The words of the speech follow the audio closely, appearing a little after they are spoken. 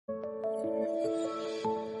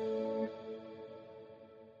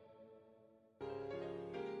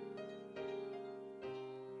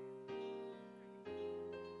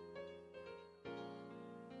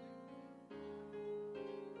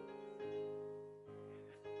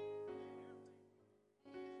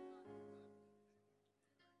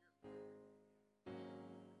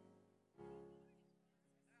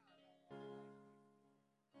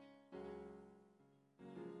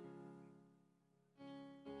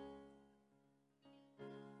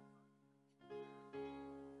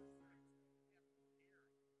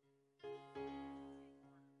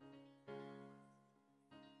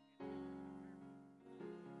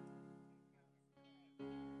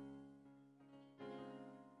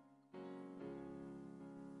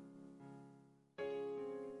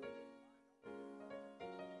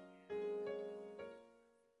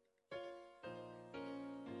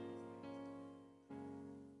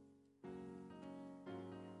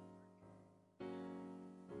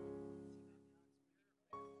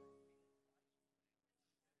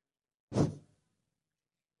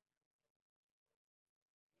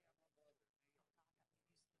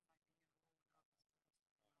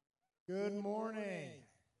Good morning.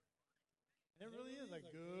 It really is a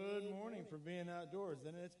good morning for being outdoors,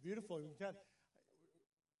 and it's beautiful. We've got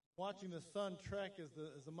watching the sun trek as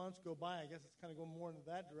the months go by. I guess it's kind of going more into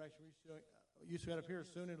that direction. We used to get up here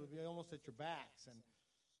soon; it'll be almost at your backs. And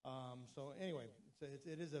so, anyway,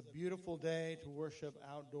 it is a beautiful day to worship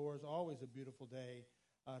outdoors. Always a beautiful day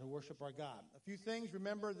to worship our God. A few things.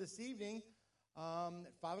 Remember, this evening.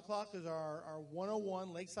 At 5 o'clock is our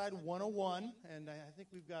 101, Lakeside 101, and I think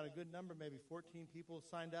we've got a good number, maybe 14 people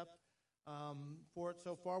signed up for it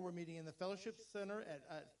so far. We're meeting in the Fellowship Center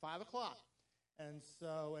at 5 o'clock. And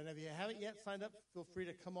if you haven't yet signed up, feel free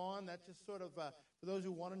to come on. That's just sort of, for those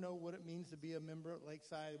who want to know what it means to be a member at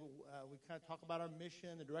Lakeside, we kind of talk about our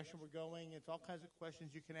mission, the direction we're going. It's all kinds of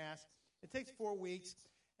questions you can ask. It takes 4 weeks,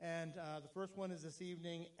 and the first one is this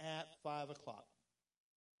evening at 5 o'clock.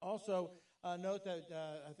 Also, note that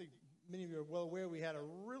I think many of you are well aware we had a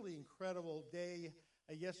really incredible day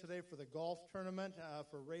yesterday for the golf tournament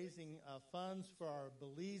for raising funds for our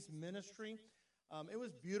Belize ministry. It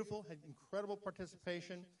was beautiful, had incredible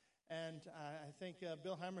participation, and I think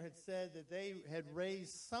Bill Heimer had said that they had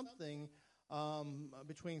raised something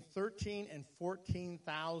between $13,000 and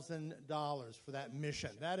 $14,000 for that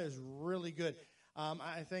mission. That is really good.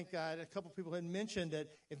 I think a couple people had mentioned that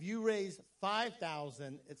if you raise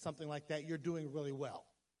 $5,000 at something like that, you're doing really well.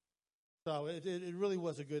 So it really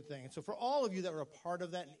was a good thing. And so for all of you that were a part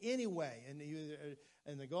of that in any way,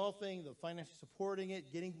 in the golfing, the financially supporting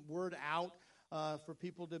it, getting word out for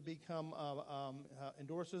people to become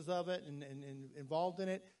endorsers of it and involved in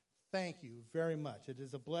it, thank you very much. It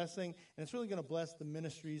is a blessing, and it's really going to bless the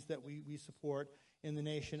ministries that we support in the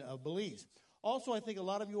nation of Belize. Also, I think a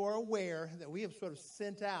lot of you are aware that we have sort of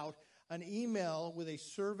sent out an email with a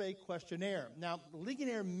survey questionnaire. Now,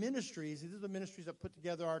 Legionnaire Ministries, these are the ministries that put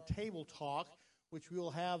together our table talk, which we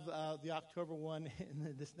will have the October one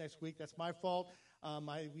in this next week. That's my fault.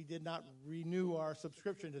 We did not renew our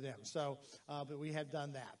subscription to them, so but we have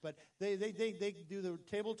done that. But they do the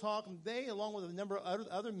table talk, and they, along with a number of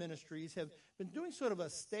other ministries, have been doing sort of a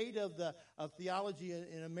state of theology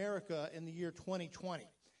in America in the year 2020.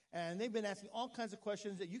 And they've been asking all kinds of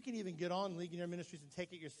questions that you can even get on Legionnaire Ministries and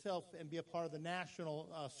take it yourself and be a part of the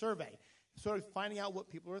national survey, sort of finding out what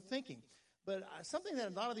people are thinking. But something that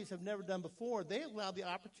a lot of these have never done before, they allow the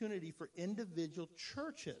opportunity for individual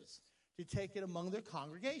churches to take it among their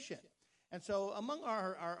congregation. And so among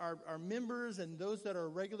our members and those that are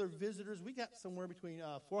regular visitors, we got somewhere between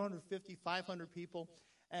 450, 500 people.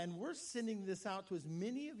 And we're sending this out to as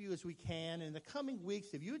many of you as we can in the coming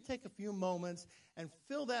weeks. If you would take a few moments and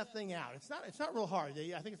fill that thing out, it's not real hard.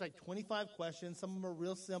 I think it's like 25 questions. Some of them are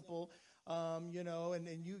real simple, and you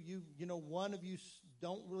one of you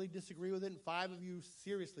don't really disagree with it, and 5 of you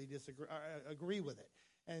seriously agree with it.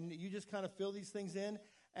 And you just kind of fill these things in,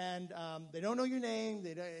 and they don't know your name.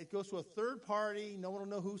 It goes to a third party. No one will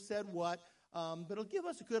know who said what. But it'll give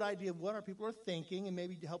us a good idea of what our people are thinking, and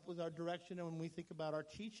maybe to help with our direction and when we think about our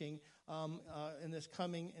teaching in this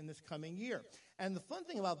coming year. And the fun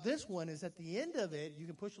thing about this one is at the end of it, you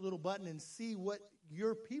can push a little button and see what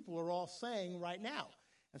your people are all saying right now.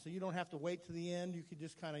 And so you don't have to wait to the end. You can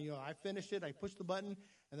just kind of, I finished it, I push the button,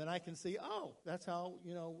 and then I can see, oh, that's how,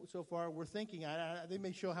 so far we're thinking. They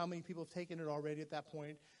may show how many people have taken it already at that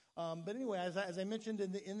point. But anyway, as I mentioned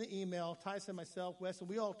in the email, Tyson, myself, Wes, and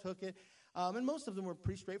we all took it. And most of them were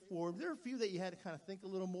pretty straightforward. There are a few that you had to kind of think a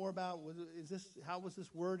little more about. How was this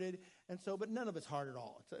worded? And so, but none of it's hard at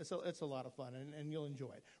all. It's a lot of fun, and you'll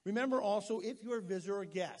enjoy it. Remember also, if you're a visitor or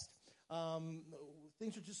guest,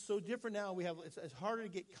 things are just so different now. It's harder to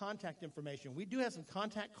get contact information. We do have some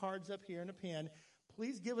contact cards up here in a pen.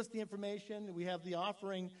 Please give us the information. We have the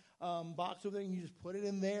offering box over there, and you just put it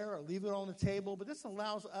in there or leave it on the table. But this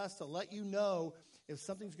allows us to let you know if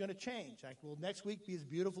something's going to change. Like, will next week be as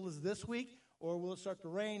beautiful as this week, or will it start to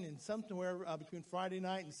rain? And somewhere between Friday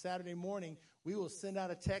night and Saturday morning, we will send out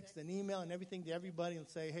a text, an email, and everything to everybody and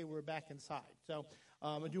say, hey, we're back inside. So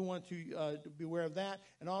I do want to be aware of that.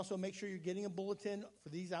 And also make sure you're getting a bulletin for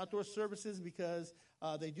these outdoor services because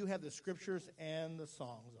they do have the scriptures and the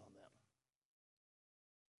songs on them.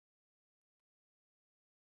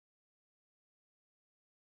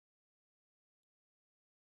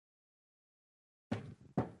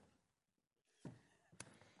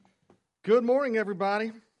 Good morning,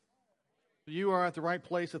 everybody. You are at the right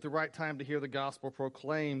place at the right time to hear the gospel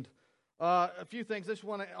proclaimed. A few things. I just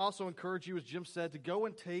want to also encourage you, as Jim said, to go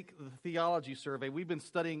and take the theology survey. We've been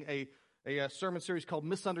studying a sermon series called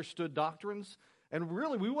Misunderstood Doctrines, and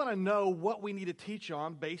really we want to know what we need to teach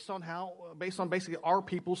on based on basically our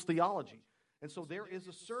people's theology. And so there is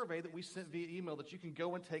a survey that we sent via email that you can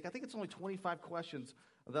go and take. I think it's only 25 questions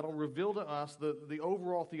that'll reveal to us the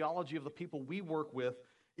overall theology of the people we work with,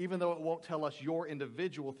 even though it won't tell us your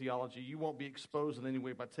individual theology. You won't be exposed in any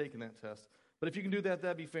way by taking that test. But if you can do that,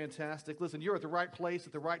 that'd be fantastic. Listen, you're at the right place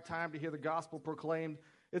at the right time to hear the gospel proclaimed.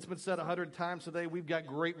 It's been said 100 times today. We've got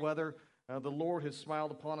great weather. The Lord has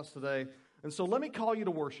smiled upon us today. And so let me call you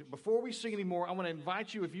to worship. Before we sing anymore, I want to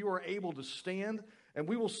invite you, if you are able, to stand, and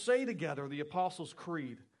we will say together the Apostles'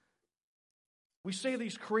 Creed. We say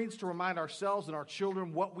these creeds to remind ourselves and our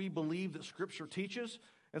children what we believe that Scripture teaches.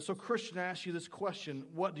 And so, Christian, I ask you this question: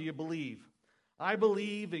 what do you believe? I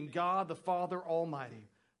believe in God the Father Almighty,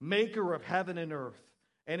 maker of heaven and earth,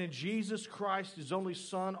 and in Jesus Christ, his only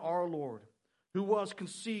Son, our Lord, who was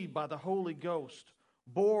conceived by the Holy Ghost,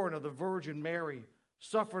 born of the Virgin Mary,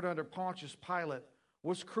 suffered under Pontius Pilate,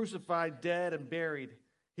 was crucified, dead, and buried.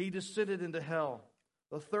 He descended into hell.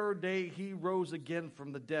 The third day he rose again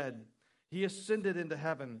from the dead. He ascended into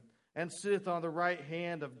heaven, and sitteth on the right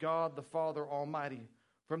hand of God the Father Almighty.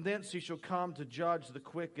 From thence he shall come to judge the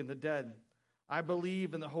quick and the dead. I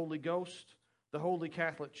believe in the Holy Ghost, the Holy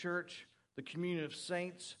Catholic Church, the communion of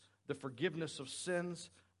saints, the forgiveness of sins,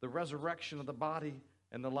 the resurrection of the body,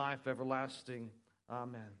 and the life everlasting.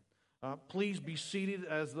 Amen. Please be seated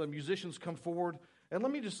as the musicians come forward. And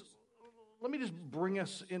let me just bring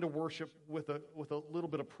us into worship with a little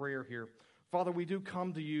bit of prayer here. Father, we do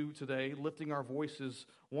come to you today, lifting our voices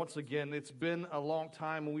once again. It's been a long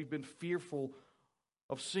time, and we've been fearful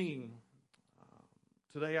of singing.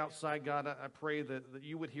 Today outside, God, I pray that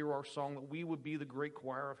you would hear our song, that we would be the great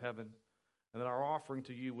choir of heaven, and that our offering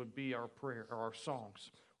to you would be our prayer or our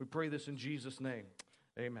songs. We pray this in Jesus' name.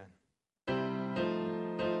 Amen.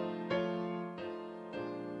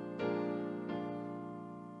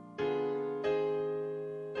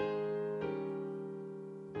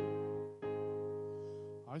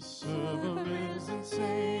 I serve a risen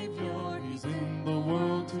Savior, he's in the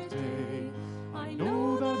world today. I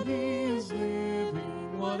know that he is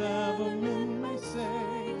living, whatever men may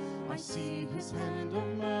say. I see his hand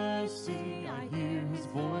of mercy, I hear his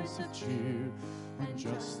voice of cheer. And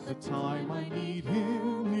just the time I need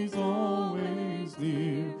him, he's always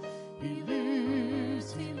near. He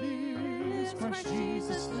lives, Christ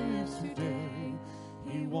Jesus lives today.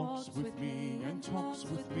 He walks with me and talks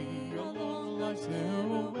with me along life's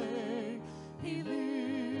narrow way. He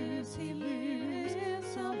lives,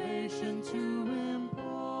 salvation to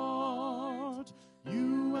impart.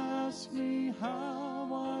 You ask me how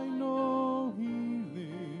I know he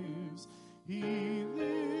lives. He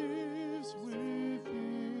lives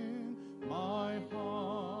within my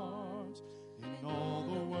heart. In all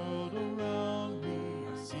the world around me,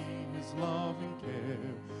 I see his love and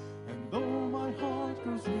care. And though my heart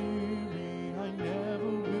grows weary, I never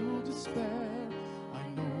will despair. I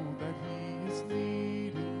know that he is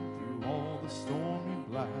leading through all the stormy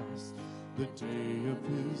blasts. The day of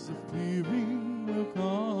his appearing will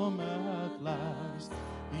come at last.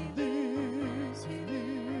 He lives,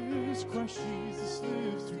 Christ Jesus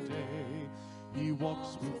lives today. He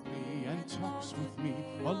walks with me and talks with me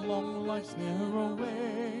along life's narrow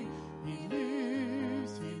way. He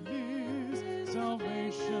lives,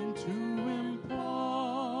 salvation to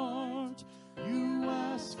impart. You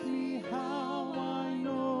ask me how I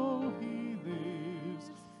know he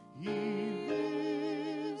lives. He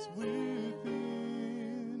lives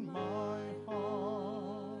within my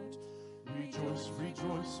heart.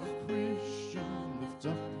 Rejoice, O Christian, lift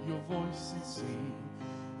up your voice and sing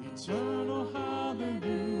eternal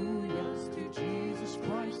hallelujahs to Jesus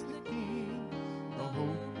Christ the King, the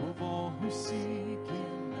hope of all who seek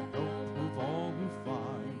him, the hope of all who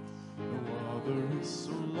find. No other is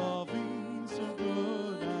so loving, so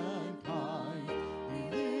good and kind. He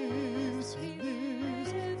lives,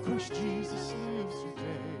 Christ Jesus lives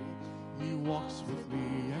today. He walks with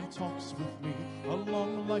me and talks with me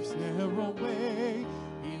along life's narrow way.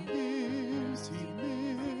 He lives,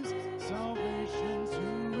 salvation to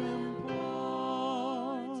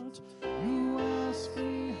impart. You ask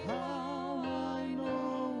me how I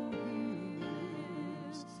know he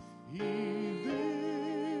lives. He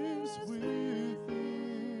lives within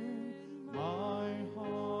my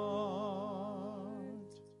heart.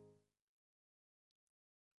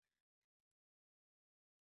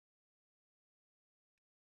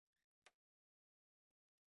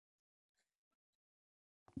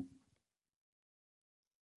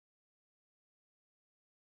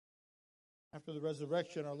 After the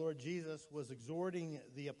resurrection, our Lord Jesus was exhorting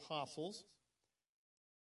the apostles,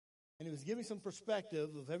 And he was giving some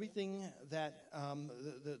perspective of everything that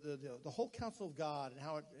the whole counsel of God and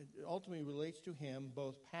how it ultimately relates to him,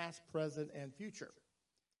 both past, present, and future.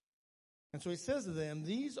 And so he says to them,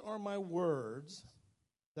 "These are my words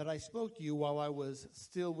that I spoke to you while I was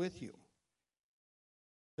still with you,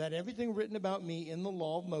 that everything written about me in the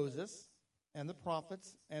law of Moses and the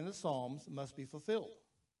prophets and the Psalms must be fulfilled."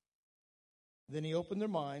 Then he opened their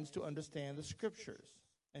minds to understand the scriptures.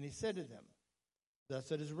 And he said to them, "Thus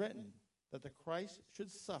it is written, that the Christ should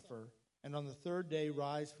suffer and on the third day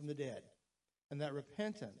rise from the dead, and that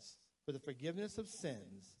repentance for the forgiveness of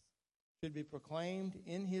sins should be proclaimed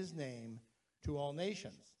in his name to all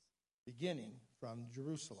nations, beginning from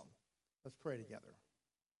Jerusalem." Let's pray together.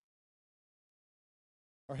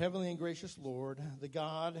 Our heavenly and gracious Lord, the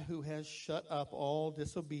God who has shut up all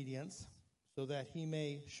disobedience so that he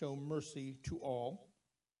may show mercy to all,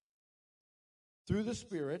 through the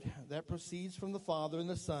Spirit that proceeds from the Father and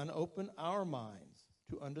the Son, open our minds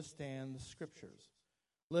to understand the Scriptures.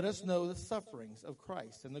 Let us know the sufferings of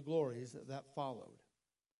Christ and the glories that followed.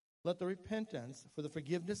 Let the repentance for the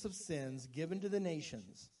forgiveness of sins given to the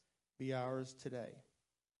nations be ours today.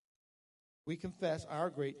 We confess our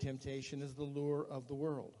great temptation is the lure of the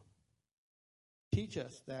world. Teach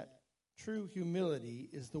us that true humility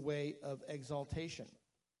is the way of exaltation,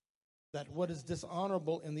 that what is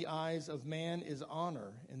dishonorable in the eyes of man is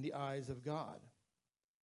honor in the eyes of God,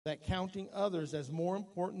 that counting others as more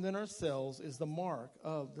important than ourselves is the mark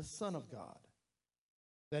of the Son of God,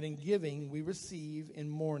 that in giving we receive, in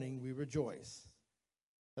mourning we rejoice,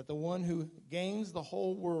 that the one who gains the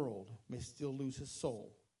whole world may still lose his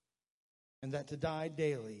soul, and that to die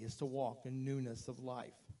daily is to walk in newness of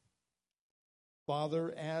life.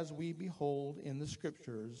 Father, as we behold in the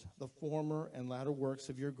Scriptures the former and latter works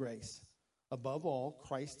of your grace, above all,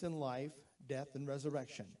 Christ in life, death, and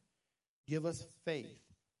resurrection, give us faith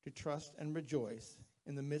to trust and rejoice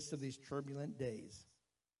in the midst of these turbulent days.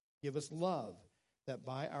 Give us love, that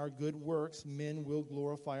by our good works men will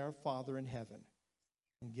glorify our Father in heaven.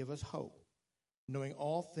 And give us hope, knowing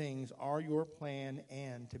all things are your plan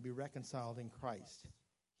and to be reconciled in Christ,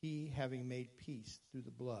 he having made peace through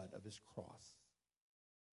the blood of his cross.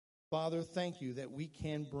 Father, thank you that we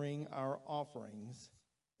can bring our offerings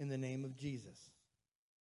in the name of Jesus.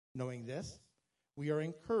 Knowing this, we are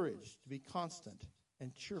encouraged to be constant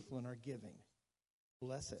and cheerful in our giving.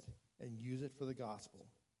 Bless it and use it for the gospel.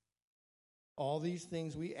 All these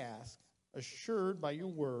things we ask, assured by your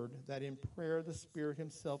word that in prayer the Spirit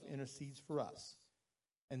himself intercedes for us,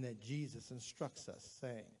 and that Jesus instructs us,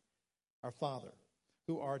 saying, "Our Father,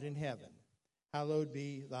 who art in heaven, hallowed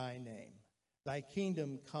be thy name. Thy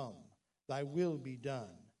kingdom come, thy will be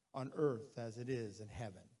done, on earth as it is in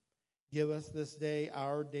heaven. Give us this day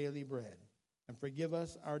our daily bread, and forgive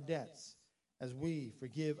us our debts, as we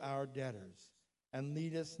forgive our debtors. And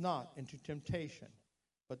lead us not into temptation,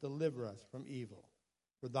 but deliver us from evil.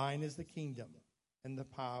 For thine is the kingdom, and the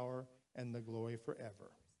power, and the glory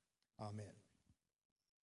forever. Amen."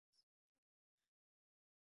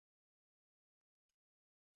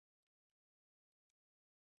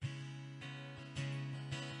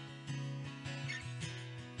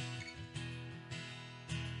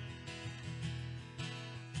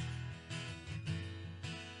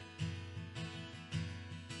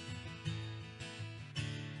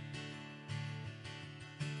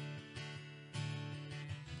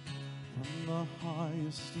 From the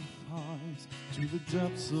highest of heights to the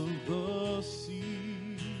depths of the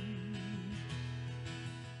sea,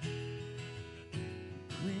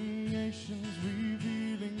 creation's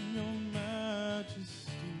revealing your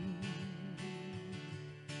majesty.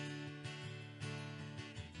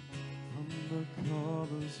 From the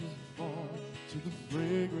colors of fall to the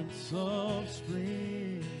fragrance of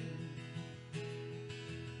spring,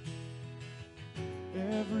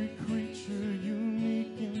 every creature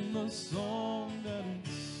unique in the song that it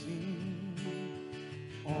sings,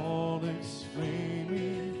 all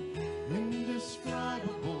exclaiming,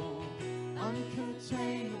 indescribable,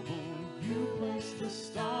 uncontainable. You place the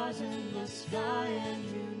stars in the sky and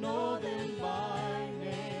you know them by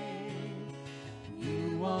name.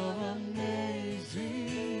 You are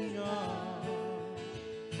amazing, God.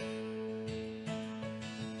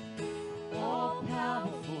 All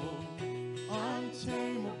powerful,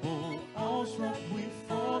 untamable, awestruck we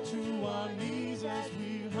fall to our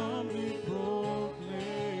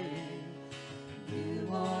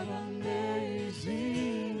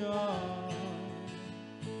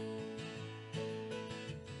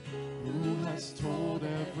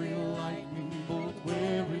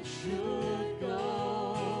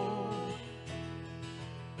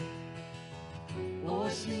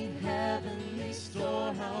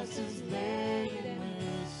house is laid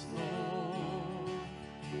with snow.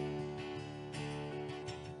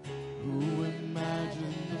 Who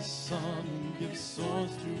imagined the sun gives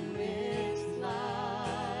source to its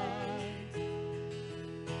light,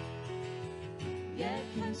 yet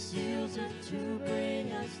conceals it to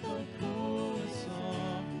bring us the coolness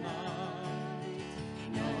of night.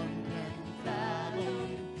 None can fathom,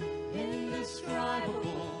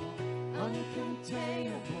 indescribable,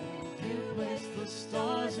 uncontainable. You place the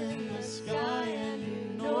stars in the sky and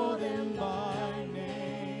you know them by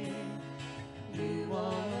name. You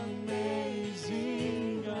are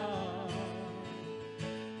amazing, God.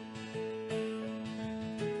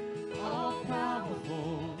 All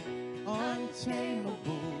powerful,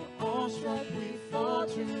 untamable, awestruck we fall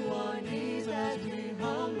to our knees as we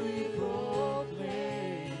humbly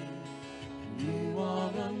proclaim. You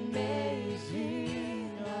are amazing,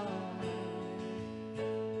 God.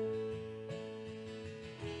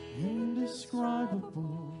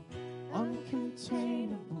 Indescribable,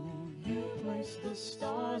 uncontainable, you place the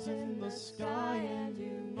stars in the sky and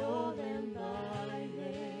you know them by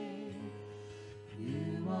name.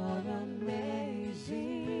 You are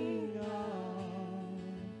amazing, God.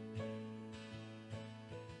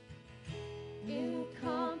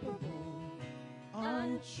 Incomparable,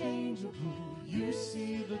 unchangeable, you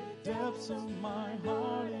see the depths of my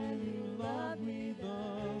heart and you love me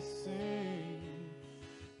the same.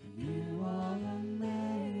 You are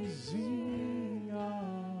amazing, God.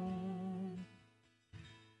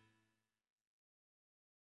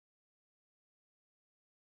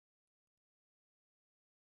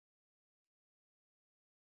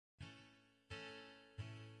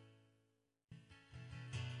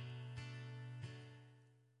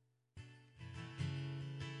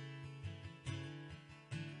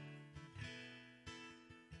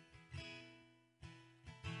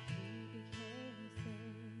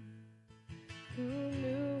 Who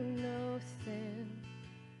knew no sin,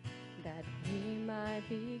 that we might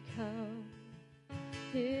become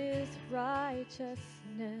his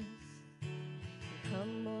righteousness. He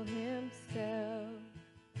humbled himself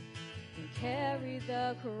and carried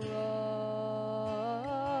the cross.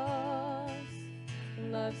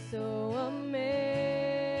 Love so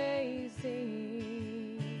amazing,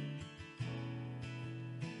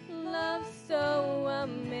 love so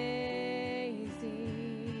amazing.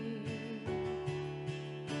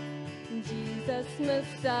 Jesus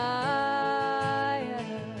Messiah,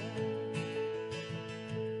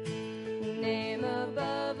 name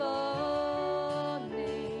above all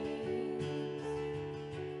names,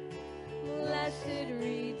 blessed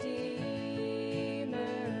Redeemer,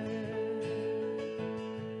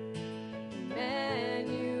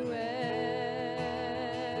 Emmanuel,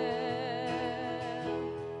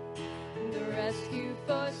 the rescue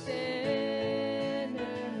for sinners,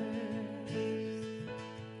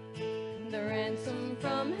 the ransom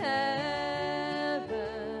from heaven,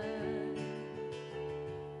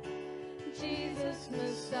 Jesus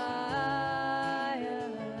Messiah,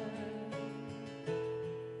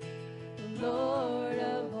 Lord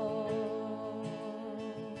of all.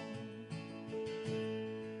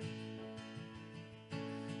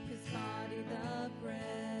 His body the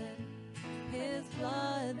bread, his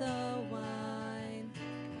blood the wine,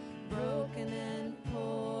 broken and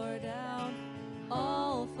poured out,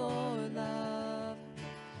 all for love.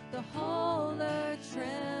 The whole earth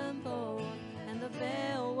trembled and the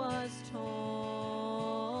veil was torn.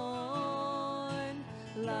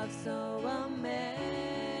 Love so amazing,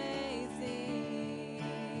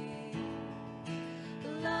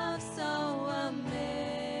 love so amazing.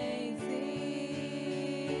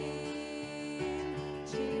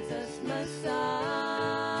 Jesus Messiah,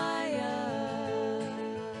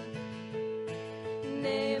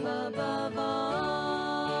 name above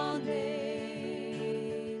all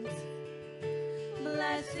names,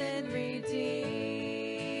 blessed Redeemer,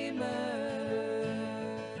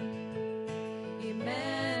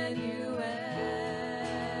 Emmanuel,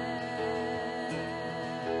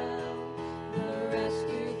 the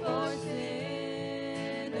rescue for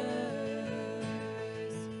sinners,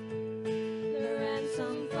 the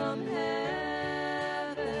ransom from heaven,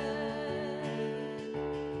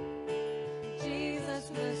 Jesus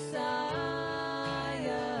Messiah.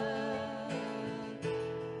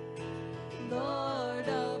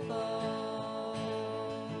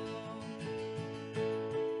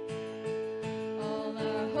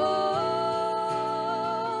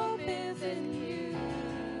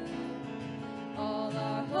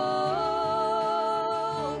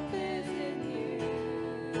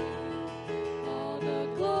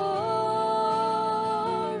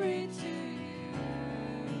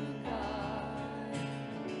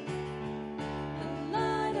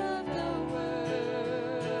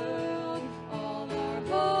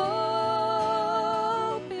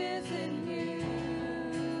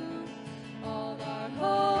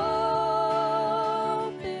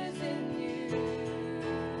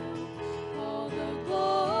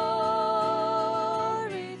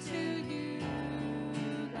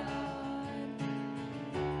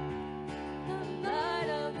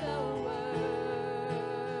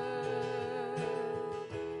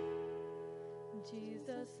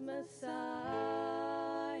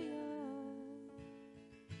 Messiah,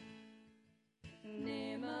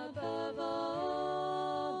 name above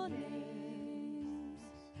all names,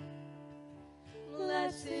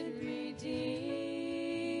 blessed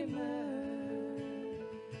Redeemer,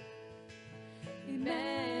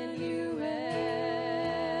 Emmanuel,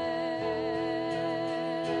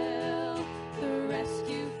 the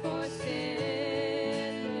rescue for sinners,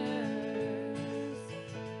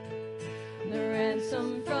 the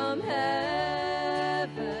ransom from heaven,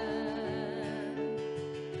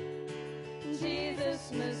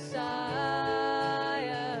 Jesus Messiah,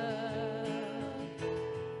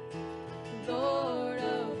 Lord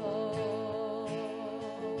of all.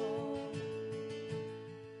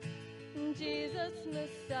 Jesus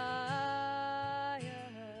Messiah,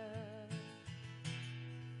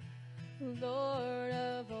 Lord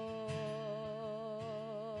of all.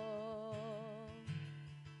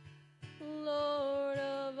 Lord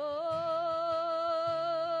of all.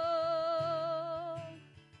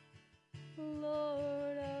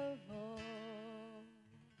 Lord of all.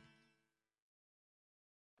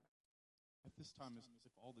 At this time, if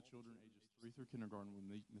all the children ages 3 through kindergarten would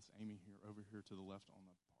meet Miss Amy here over here to the left on the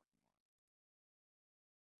parking lot.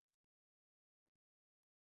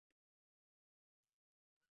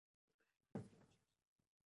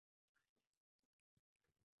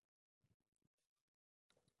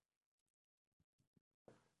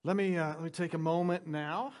 Let me take a moment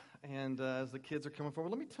now, and as the kids are coming forward,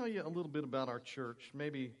 let me tell you a little bit about our church.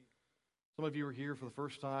 Maybe some of you are here for the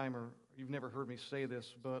first time, or you've never heard me say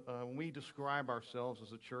this, but when we describe ourselves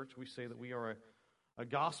as a church, we say that we are a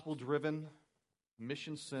gospel-driven,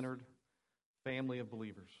 mission-centered family of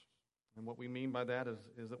believers. And what we mean by that is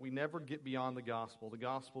that we never get beyond the gospel. The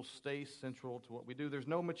gospel stays central to what we do. There's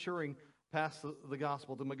no maturing past the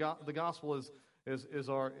gospel. The gospel is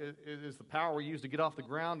the power we use to get off the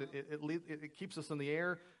ground. It keeps us in the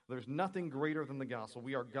air. There's nothing greater than the gospel.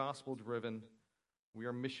 We are gospel-driven. We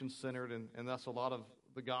are mission-centered, and that's a lot of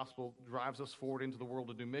the gospel drives us forward into the world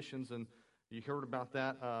to do missions. And you heard about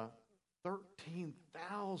that.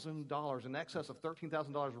 $13,000, in excess of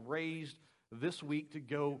 $13,000 raised this week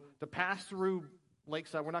to pass through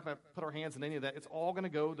Lakeside. We're not going to put our hands in any of that. It's all going to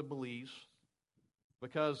go to Belize,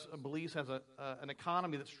 because Belize has an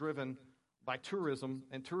economy that's driven by tourism,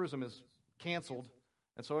 and tourism is canceled,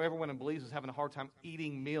 and so everyone in Belize is having a hard time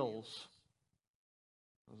eating meals.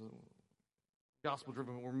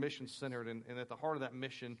 Gospel-driven, we're mission-centered, and at the heart of that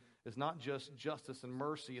mission is not just justice and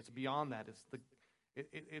mercy, it's beyond that.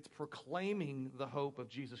 It's proclaiming the hope of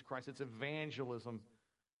Jesus Christ. It's evangelism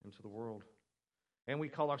into the world. And we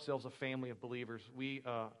call ourselves a family of believers. We're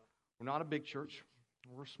not a big church.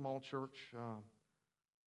 We're a small church,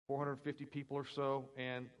 450 people or so,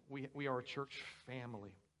 and we are a church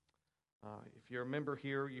family. If you're a member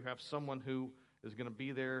here, you have someone who is going to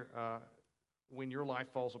be there when your life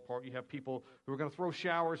falls apart. You have people who are going to throw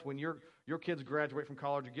showers when your kids graduate from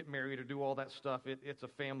college or get married or do all that stuff. It's a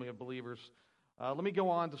family of believers. Let me go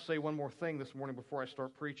on to say one more thing this morning before I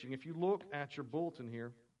start preaching. If you look at your bulletin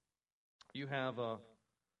here, you have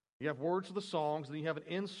words of the songs, and you have an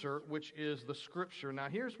insert, which is the Scripture. Now,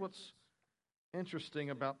 here's what's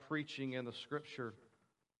interesting about preaching in the Scripture.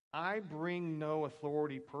 I bring no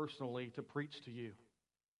authority personally to preach to you.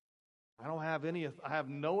 I have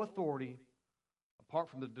no authority apart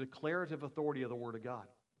from the declarative authority of the Word of God.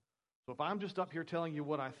 So if I'm just up here telling you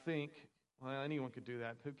what I think, well, anyone could do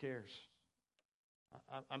that. Who cares?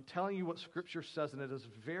 I'm telling you what Scripture says, and it is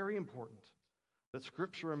very important that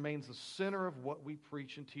Scripture remains the center of what we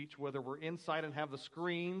preach and teach, whether we're inside and have the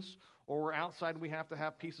screens, or we're outside and we have to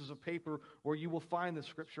have pieces of paper where you will find the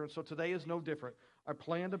Scripture. And so today is no different. I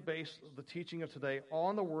plan to base the teaching of today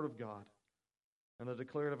on the Word of God and the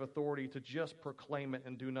declarative authority to just proclaim it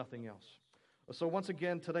and do nothing else. So once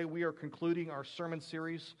again, today we are concluding our sermon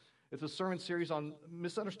series. It's a sermon series on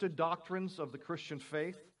misunderstood doctrines of the Christian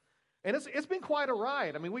faith. And it's been quite a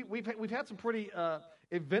ride. I mean, we've had some pretty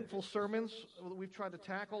eventful sermons that we've tried to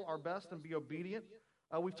tackle our best and be obedient.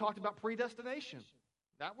 We've talked about predestination.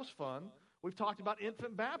 That was fun. We've talked about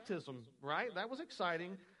infant baptism, right? That was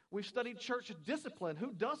exciting. We've studied church discipline.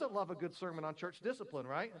 Who doesn't love a good sermon on church discipline,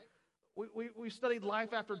 right? We studied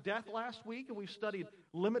life after death last week, and we've studied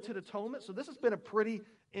limited atonement. So this has been a pretty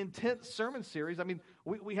intense sermon series. I mean,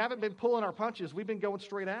 we haven't been pulling our punches. We've been going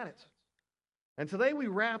straight at it. And today we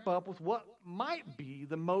wrap up with what might be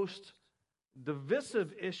the most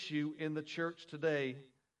divisive issue in the church today.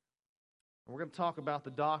 And we're going to talk about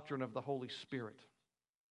the doctrine of the Holy Spirit.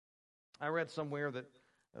 I read somewhere that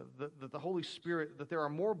the Holy Spirit, that there are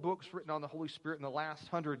more books written on the Holy Spirit in the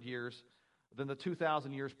last 100 years than the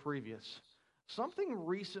 2,000 years previous. something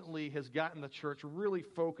recently has gotten the church really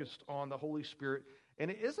focused on the Holy Spirit,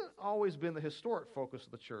 and it hasn't always been the historic focus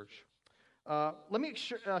of the church. Let me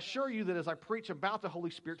assure you that as I preach about the Holy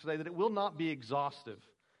Spirit today, that it will not be exhaustive.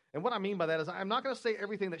 And what I mean by that is I'm not going to say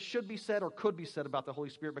everything that should be said or could be said about the Holy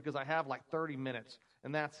Spirit because I have like 30 minutes,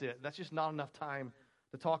 and that's it. That's just not enough time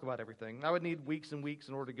to talk about everything. I would need weeks and weeks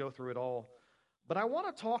in order to go through it all. But I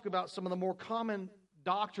want to talk about some of the more common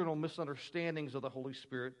doctrinal misunderstandings of the Holy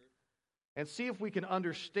Spirit and see if we can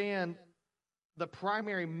understand the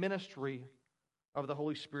primary ministry of the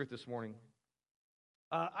Holy Spirit this morning.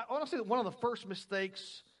 I want to say that one of the first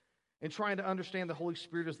mistakes in trying to understand the Holy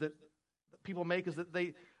Spirit is that people make is that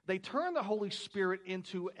they turn the Holy Spirit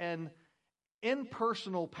into an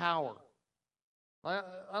impersonal power. I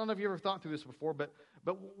don't know if you ever thought through this before, but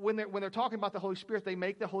when they're talking about the Holy Spirit, they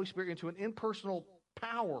make the Holy Spirit into an impersonal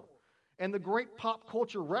power. And the great pop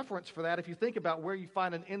culture reference for that, if you think about where you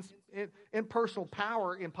find an impersonal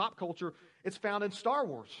power in pop culture, it's found in Star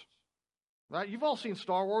Wars. Right? You've all seen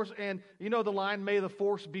Star Wars, and you know the line, "May the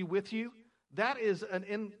Force be with you." That is an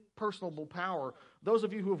impersonal power. Those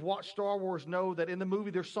of you who have watched Star Wars know that in the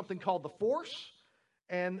movie there's something called the Force,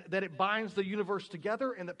 and that it binds the universe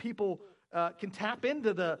together, and that people can tap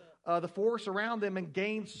into the Force around them and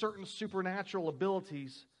gain certain supernatural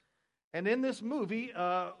abilities. And in this movie,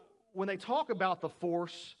 when they talk about the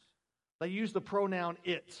Force, they use the pronoun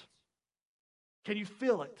 "it." Can you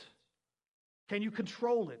feel it? Can you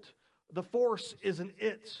control it? The Force is an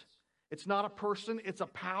 "it." It's not a person, it's a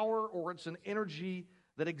power or it's an energy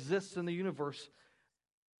that exists in the universe.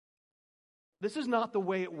 This is not the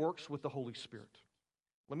way it works with the Holy Spirit.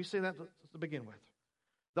 Let me say that to begin with.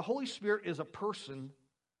 The Holy Spirit is a person.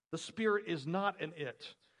 The Spirit is not an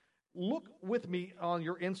 "it." Look with me on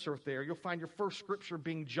your insert there. You'll find your first scripture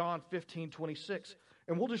being John 15:26.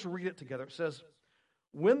 And we'll just read it together. It says,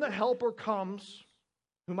 "When the Helper comes,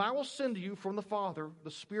 whom I will send to you from the Father,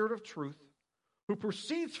 the Spirit of truth, who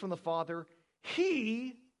proceeds from the Father,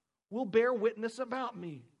 he will bear witness about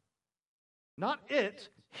me." Not it,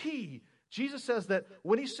 he. Jesus says that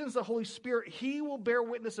when he sends the Holy Spirit, he will bear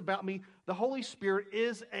witness about me. The Holy Spirit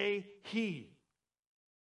is a he.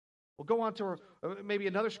 We'll go on to maybe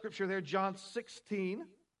another scripture there, John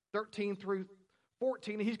 16:13 through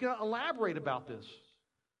 14. He's going to elaborate about this.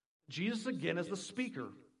 Jesus, again, is the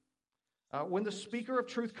speaker. When the speaker of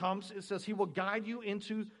truth comes, it says he will guide you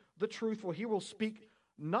into the truth, for he will speak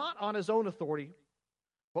not on his own authority,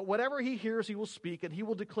 but whatever he hears, he will speak, and he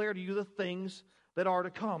will declare to you the things that are to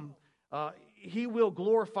come. He will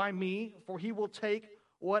glorify me, for he will take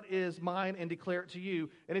what is mine and declare it to you.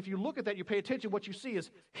 And if you look at that, you pay attention, what you see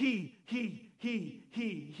is he.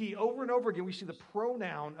 Over and over again, we see the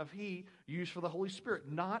pronoun of he used for the Holy Spirit,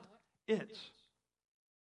 not it.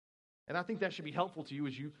 And I think that should be helpful to you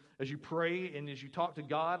as you pray and as you talk to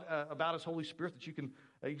God about his Holy Spirit, that you can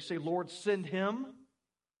say, "Lord, send him,"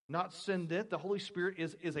 not "send it." The Holy Spirit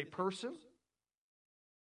is a person.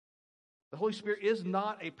 The Holy Spirit is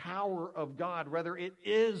not a power of God. Rather, it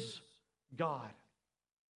is God,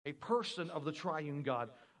 a person of the triune God.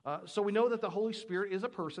 So we know that the Holy Spirit is a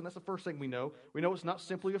person. That's the first thing we know. We know it's not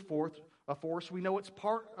simply a force. We know it's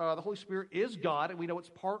part. The Holy Spirit is God, and we know it's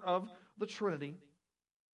part of the Trinity.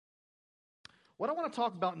 What I want to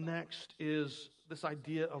talk about next is this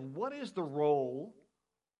idea of what is the role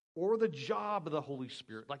or the job of the Holy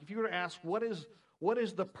Spirit. Like if you were to ask, what is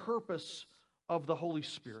the purpose of the Holy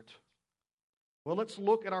Spirit? Well, let's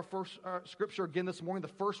look at our first scripture again this morning. The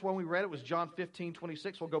first one we read, it was John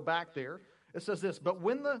 15:26. We'll go back there. It says this, "But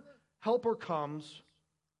when the Helper comes,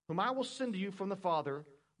 whom I will send to you from the Father,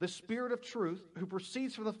 the Spirit of truth, who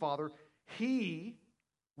proceeds from the Father, he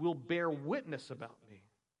will bear witness about me."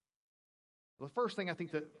 The first thing I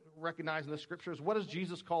think to recognize in the scripture is, what does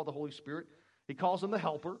Jesus call the Holy Spirit? He calls him the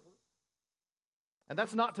Helper. And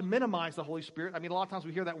that's not to minimize the Holy Spirit. I mean, a lot of times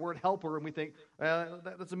we hear that word helper and we think,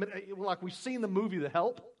 like we've seen the movie The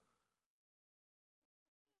Help.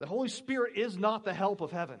 The Holy Spirit is not the help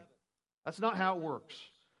of heaven. That's not how it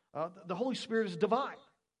works. The Holy Spirit is divine.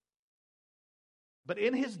 But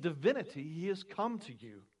in his divinity, he has come to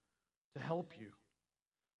you to help you.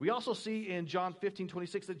 We also see in John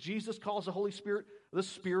 15:26 that Jesus calls the Holy Spirit the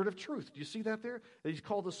Spirit of truth. Do you see that there? That he's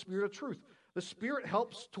called the Spirit of truth. The Spirit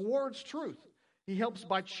helps towards truth. He helps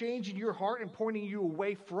by changing your heart and pointing you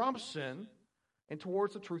away from sin and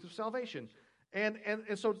towards the truth of salvation. And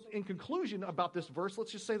so in conclusion about this verse,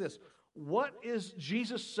 let's just say this. What is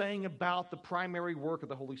Jesus saying about the primary work of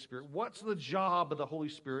the Holy Spirit? What's the job of the Holy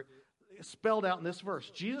Spirit spelled out in this verse?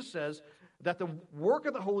 Jesus says that the work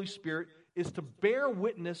of the Holy Spirit is to bear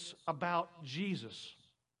witness about Jesus.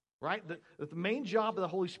 right? The main job of the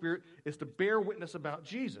Holy Spirit is to bear witness about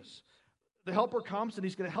Jesus. The Helper comes and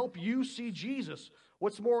He's going to help you see Jesus.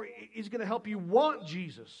 What's more, He's going to help you want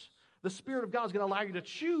Jesus. The Spirit of God is going to allow you to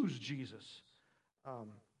choose Jesus.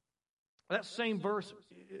 That same verse,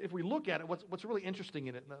 if we look at it, what's really interesting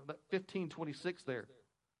in it, that 15:26 there,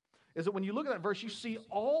 is that when you look at that verse, you see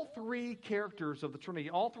all three characters of the Trinity,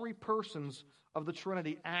 all three persons of the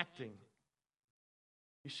Trinity acting.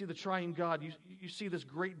 You see the triune God. You see this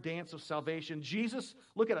great dance of salvation. Jesus,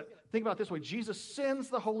 look at it. Think about it this way. Jesus sends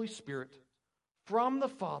the Holy Spirit from the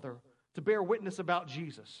Father to bear witness about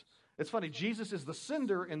Jesus. It's funny. Jesus is the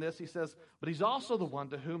sender in this, he says, but He's also the one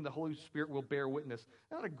to whom the Holy Spirit will bear witness.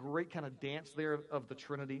 Isn't that a great kind of dance there of the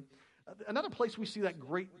Trinity? Another place we see that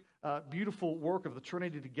great, beautiful work of the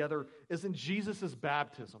Trinity together is in Jesus'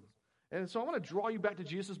 baptism. And so I want to draw you back to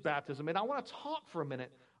Jesus' baptism, and I want to talk for a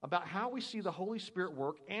minute about how we see the Holy Spirit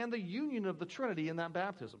work and the union of the Trinity in that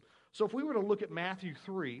baptism. So if we were to look at Matthew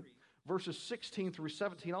 3, verses 16 through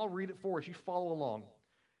 17, I'll read it for us. You follow along.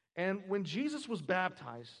 And when Jesus was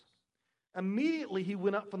baptized, immediately He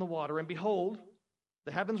went up from the water, and behold,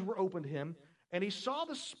 the heavens were opened to Him, and He saw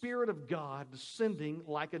the Spirit of God descending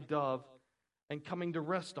like a dove and coming to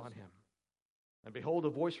rest on Him. And behold, a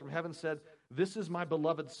voice from heaven said, "This is my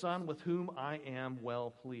beloved Son, with whom I am well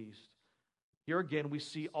pleased." Here again, we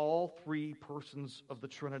see all three persons of the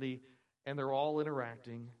Trinity, and they're all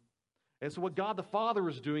interacting. And so what God the Father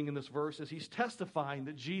is doing in this verse is He's testifying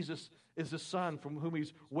that Jesus is His Son, from whom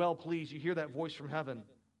He's well pleased. You hear that voice from heaven.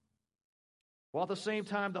 While at the same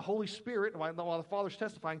time, the Holy Spirit, while the Father's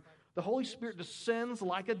testifying, the Holy Spirit descends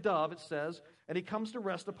like a dove, it says, and He comes to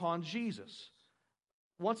rest upon Jesus.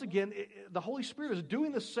 Once again, the Holy Spirit is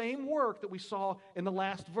doing the same work that we saw in the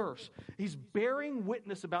last verse. He's bearing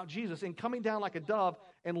witness about Jesus and coming down like a dove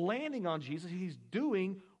and landing on Jesus. He's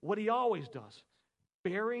doing what He always does,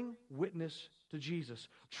 bearing witness to Jesus,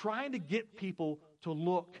 trying to get people to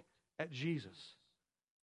look at Jesus.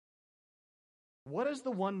 What is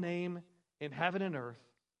the one name in heaven and earth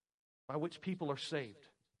by which people are saved?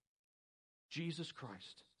 Jesus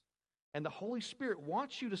Christ. And the Holy Spirit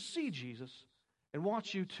wants you to see Jesus and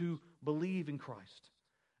wants you to believe in Christ.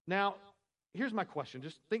 Now, here's my question.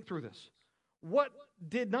 Just think through this. What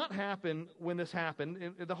did not happen when this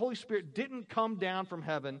happened? The Holy Spirit didn't come down from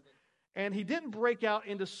heaven, and He didn't break out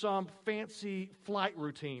into some fancy flight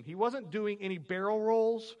routine. He wasn't doing any barrel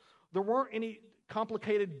rolls. There weren't any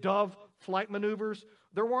complicated dove flight maneuvers.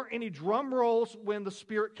 There weren't any drum rolls when the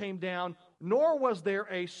Spirit came down, nor was there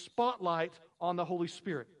a spotlight on the Holy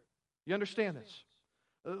Spirit. You understand this?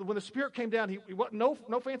 When the Spirit came down, no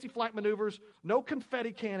fancy flight maneuvers, no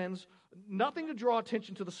confetti cannons, nothing to draw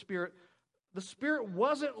attention to the Spirit. The Spirit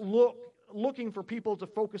wasn't looking for people to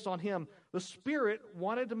focus on Him. The Spirit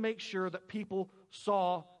wanted to make sure that people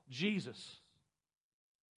saw Jesus.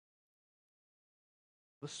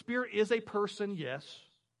 The Spirit is a person, yes.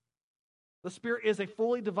 The Spirit is a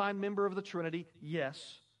fully divine member of the Trinity,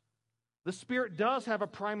 yes. The Spirit does have a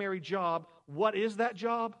primary job. What is that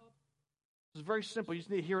job? It's very simple. You just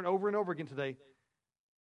need to hear it over and over again today.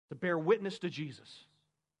 To bear witness to Jesus.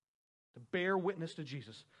 To bear witness to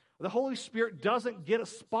Jesus. The Holy Spirit doesn't get a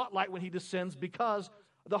spotlight when He descends because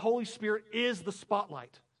the Holy Spirit is the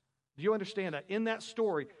spotlight. Do you understand that? In that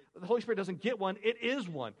story, the Holy Spirit doesn't get one. It is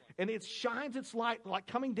one. And it shines its light, like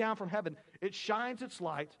coming down from heaven. It shines its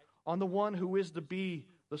light on the one who is to be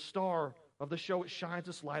the star of the show. It shines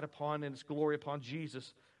its light upon and its glory upon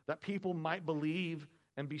Jesus, that people might believe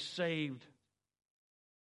and be saved.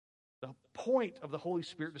 The point of the Holy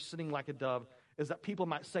Spirit descending like a dove is that people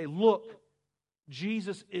might say, look,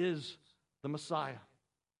 Jesus is the Messiah.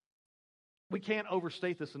 We can't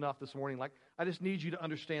overstate this enough this morning. Like, I just need you to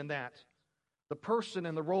understand that. The person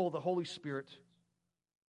and the role of the Holy Spirit.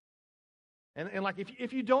 And like,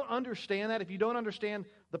 if you don't understand that, if you don't understand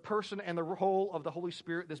the person and the role of the Holy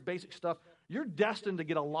Spirit, this basic stuff, you're destined to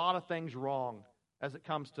get a lot of things wrong as it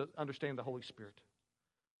comes to understanding the Holy Spirit.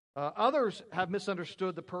 Others have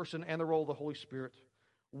misunderstood the person and the role of the Holy Spirit.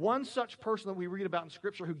 One such person that we read about in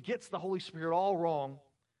Scripture who gets the Holy Spirit all wrong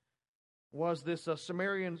was this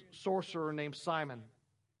Samaritan sorcerer named Simon.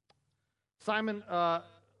 Simon,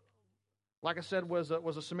 like I said, was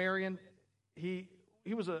a Samaritan. He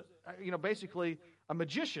was basically a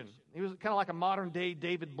magician. He was kind of like a modern day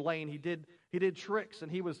David Blaine. He did tricks,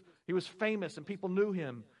 and he was famous, and people knew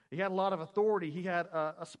him. He had a lot of authority. He had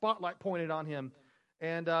a spotlight pointed on him.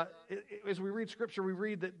 And as we read Scripture, we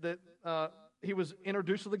read that he was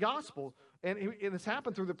introduced to the gospel. And this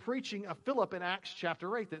happened through the preaching of Philip in Acts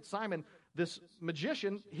chapter 8, that Simon, this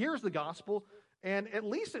magician, hears the gospel, and at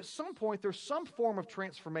least at some point there's some form of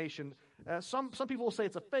transformation. Some people will say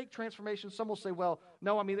it's a fake transformation. Some will say, well,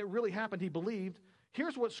 no, I mean, it really happened. He believed.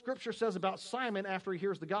 Here's what Scripture says about Simon after he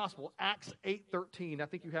hears the gospel. Acts 8:13. I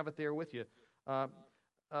think you have it there with you.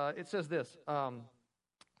 It says this.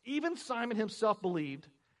 Even Simon himself believed,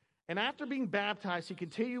 and after being baptized, he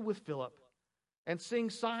continued with Philip, and seeing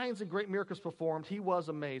signs and great miracles performed, he was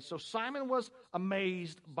amazed. So Simon was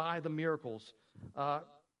amazed by the miracles.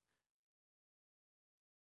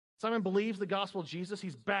 Simon believes the gospel of Jesus.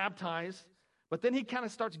 He's baptized, but then he kind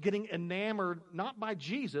of starts getting enamored, not by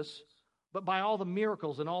Jesus, but by all the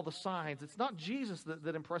miracles and all the signs. It's not Jesus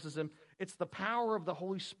that impresses him. It's the power of the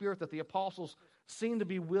Holy Spirit that the apostles seem to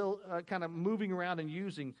be kind of moving around and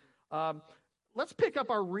using. Let's pick up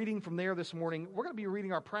our reading from there this morning. We're going to be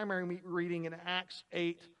reading our primary reading in Acts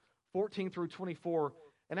 8:14 through 24.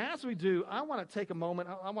 And as we do, I want to take a moment.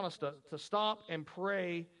 I want us to stop and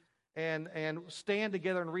pray and stand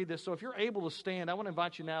together and read this. So if you're able to stand, I want to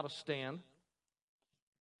invite you now to stand.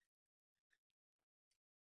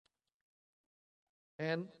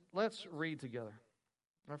 And let's read together.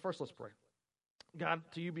 All right, first, let's pray. God,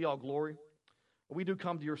 to you be all glory. We do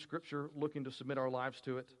come to your Scripture looking to submit our lives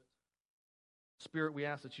to it. Spirit, we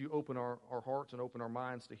ask that you open our hearts and open our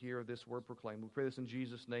minds to hear this word proclaimed. We pray this in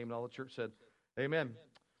Jesus' name, and all the church said, amen.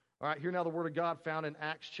 All right, hear now the word of God found in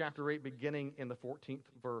Acts chapter 8, beginning in the 14th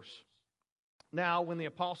verse. Now, when the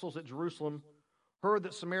apostles at Jerusalem heard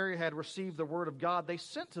that Samaria had received the word of God, they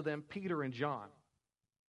sent to them Peter and John,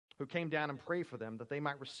 who came down and prayed for them that they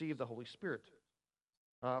might receive the Holy Spirit.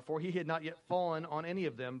 For he had not yet fallen on any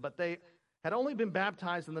of them, but they had only been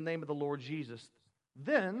baptized in the name of the Lord Jesus.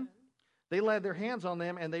 Then they laid their hands on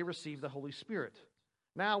them, and they received the Holy Spirit.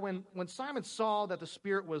 Now, when Simon saw that the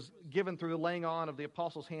Spirit was given through the laying on of the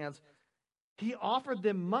apostles' hands, he offered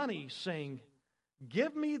them money, saying,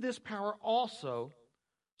 "Give me this power also,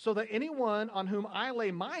 so that anyone on whom I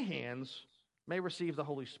lay my hands may receive the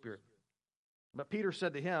Holy Spirit." But Peter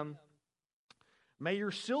said to him, "May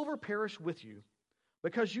your silver perish with you,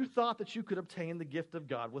 because you thought that you could obtain the gift of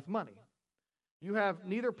God with money. You have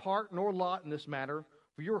neither part nor lot in this matter,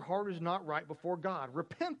 for your heart is not right before God.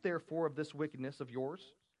 Repent, therefore, of this wickedness of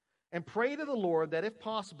yours, and pray to the Lord that, if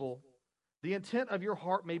possible, the intent of your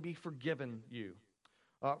heart may be forgiven you.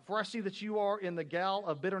 For I see that you are in the gall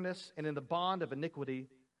of bitterness and in the bond of iniquity."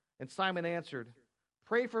 And Simon answered,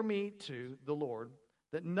 "Pray for me to the Lord,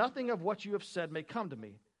 that nothing of what you have said may come to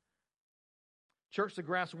me." Church, the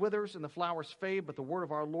grass withers and the flowers fade, but the word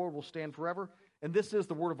of our Lord will stand forever. And this is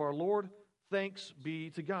the word of our Lord. Thanks be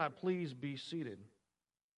to God. Please be seated.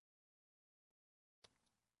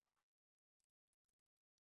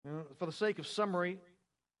 For the sake of summary,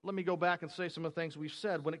 let me go back and say some of the things we've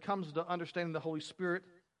said. When it comes to understanding the Holy Spirit,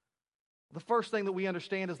 the first thing that we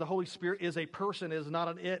understand is the Holy Spirit is a person, is not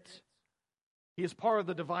an it. He is part of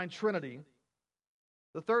the divine Trinity.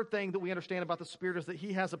 The third thing that we understand about the Spirit is that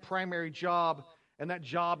he has a primary job, and that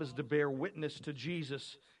job is to bear witness to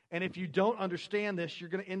Jesus. And if you don't understand this, you're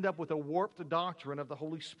going to end up with a warped doctrine of the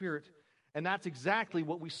Holy Spirit. And that's exactly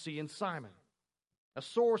what we see in Simon, a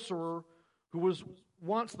sorcerer who was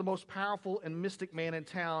once the most powerful and mystic man in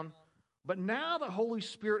town, but now the Holy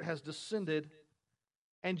Spirit has descended,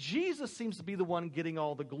 and Jesus seems to be the one getting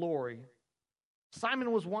all the glory.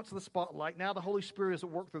 Simon was once the spotlight. Now the Holy Spirit is at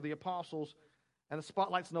work through the apostles, and the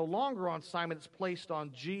spotlight's no longer on Simon, it's placed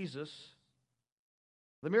on Jesus.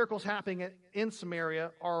 The miracles happening in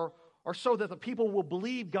Samaria are so that the people will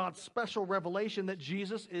believe God's special revelation that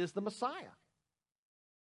Jesus is the Messiah.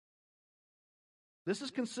 This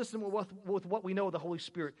is consistent with what we know of the Holy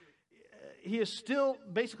Spirit. He is still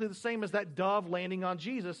basically the same as that dove landing on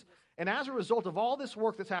Jesus. And as a result of all this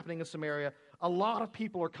work that's happening in Samaria, a lot of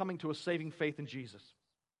people are coming to a saving faith in Jesus.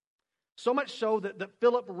 So much so that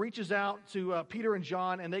Philip reaches out to Peter and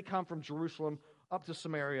John, and they come from Jerusalem up to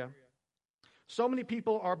Samaria. So many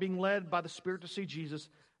people are being led by the Spirit to see Jesus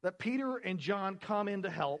that Peter and John come in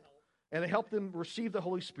to help, and they help them receive the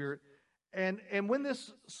Holy Spirit. And when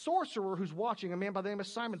this sorcerer who's watching, a man by the name of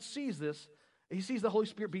Simon, sees this, he sees the Holy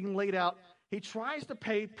Spirit being laid out, he tries to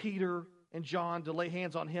pay Peter and John to lay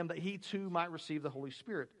hands on him that he too might receive the Holy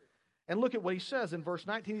Spirit. And look at what he says in verse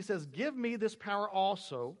 19. He says, "Give me this power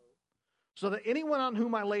also, so that anyone on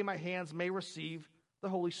whom I lay my hands may receive the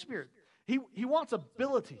Holy Spirit." He wants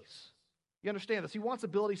abilities. You understand this? He wants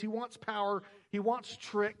abilities. He wants power. He wants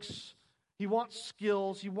tricks. He wants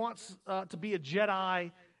skills. He wants to be a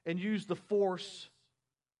Jedi and use the Force.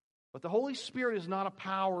 But the Holy Spirit is not a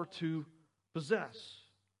power to possess.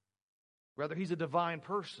 Rather, he's a divine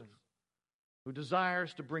person who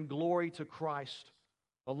desires to bring glory to Christ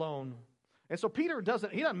alone. And so Peter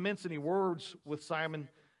doesn't mince any words with Simon.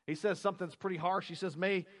 He says something that's pretty harsh. He says,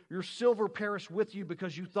 may your silver perish with you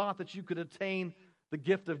because you thought that you could attain the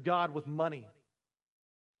gift of God with money.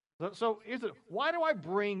 So why do I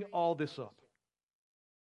bring all this up?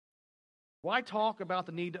 Why talk about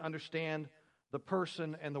the need to understand the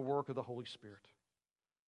person and the work of the Holy Spirit?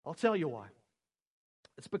 I'll tell you why.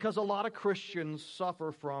 It's because a lot of Christians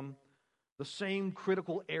suffer from the same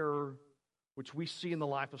critical error which we see in the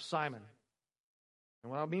life of Simon.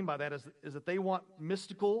 And what I mean by that is that they want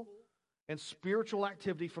mystical and spiritual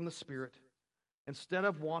activity from the Spirit instead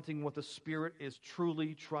of wanting what the Spirit is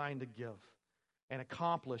truly trying to give and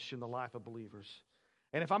accomplish in the life of believers.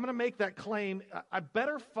 And if I'm going to make that claim, I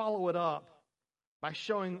better follow it up by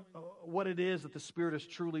showing what it is that the Spirit is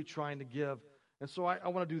truly trying to give. And so I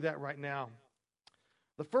want to do that right now.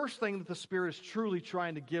 The first thing that the Spirit is truly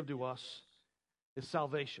trying to give to us is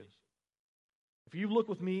salvation. If you look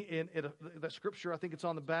with me in that scripture, I think it's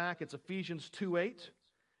on the back, it's Ephesians 2:8.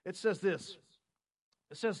 It says this.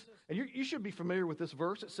 It says, and you should be familiar with this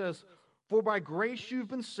verse. It says, for by grace you've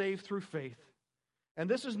been saved through faith. And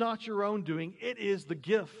this is not your own doing. It is the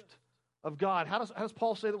gift of God. How does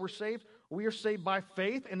Paul say that we're saved? We are saved by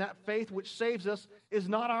faith, and that faith which saves us is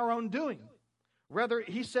not our own doing. Rather,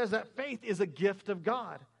 he says that faith is a gift of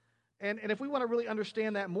God. And if we want to really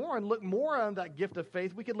understand that more and look more on that gift of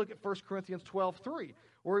faith, we could look at 1 Corinthians 12:3,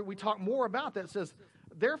 where we talk more about that. It says,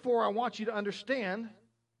 therefore I want you to understand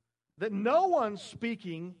that no one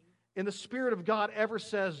speaking in the Spirit of God ever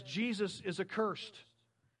says Jesus is accursed.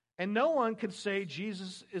 And no one can say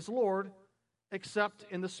Jesus is Lord except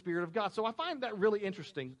in the Spirit of God. So I find that really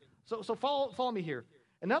interesting. So follow me here.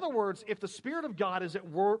 In other words, if the Spirit of God is at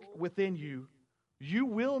work within you, you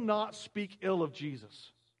will not speak ill of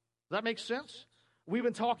Jesus. Does that make sense? We've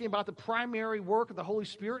been talking about the primary work of the Holy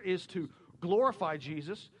Spirit is to glorify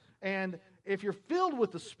Jesus. And if you're filled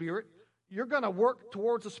with the Spirit, you're going to work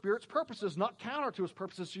towards the Spirit's purposes, not counter to His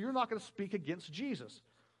purposes, so you're not going to speak against Jesus.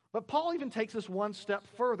 But Paul even takes this one step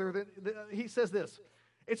further. He says this,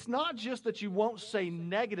 it's not just that you won't say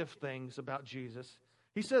negative things about Jesus.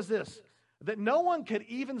 He says this, that no one could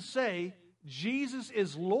even say Jesus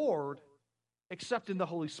is Lord except in the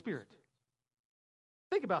Holy Spirit.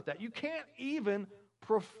 Think about that. You can't even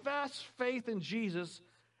profess faith in Jesus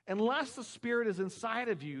unless the Spirit is inside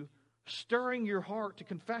of you, stirring your heart to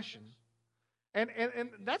confession. And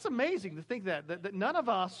that's amazing to think that none of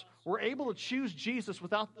us were able to choose Jesus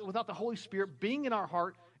without the Holy Spirit being in our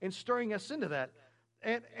heart and stirring us into that.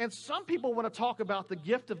 And some people want to talk about the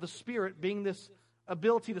gift of the Spirit being this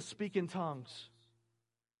ability to speak in tongues.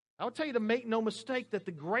 I would tell you to make no mistake that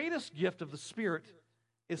the greatest gift of the Spirit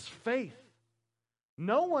is faith.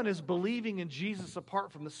 No one is believing in Jesus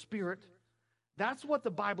apart from the Spirit. That's what the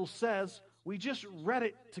Bible says. We just read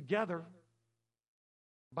it together.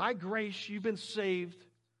 By grace, you've been saved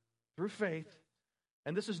through faith.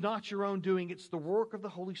 And this is not your own doing. It's the work of the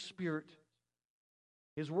Holy Spirit.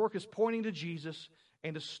 His work is pointing to Jesus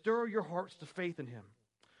and to stir your hearts to faith in Him.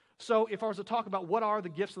 So if I was to talk about what are the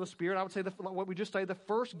gifts of the Spirit, I would say what we just say, the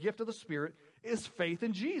first gift of the Spirit is faith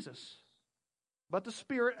in Jesus. But the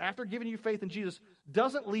Spirit, after giving you faith in Jesus,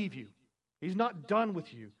 doesn't leave you. He's not done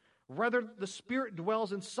with you. Rather, the Spirit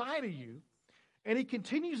dwells inside of you, and He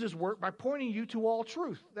continues His work by pointing you to all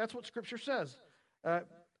truth. That's what Scripture says.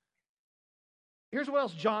 Here's what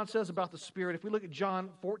else John says about the Spirit. If we look at John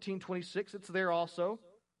 14:26, it's there also.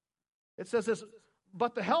 It says this,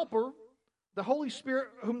 but the Helper, the Holy Spirit,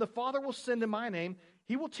 whom the Father will send in my name,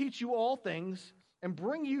 He will teach you all things and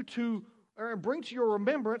bring to your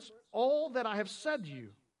remembrance all that I have said to you.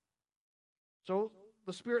 So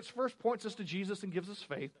the Spirit first points us to Jesus and gives us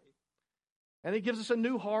faith. And He gives us a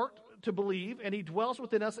new heart to believe, and He dwells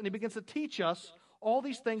within us, and He begins to teach us all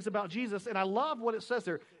these things about Jesus. And I love what it says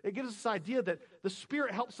there. It gives us this idea that the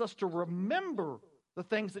Spirit helps us to remember the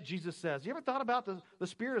things that Jesus says. You ever thought about the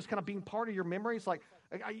Spirit as kind of being part of your memory? It's like,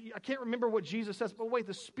 I can't remember what Jesus says, but wait,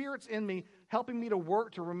 the Spirit's in me, helping me to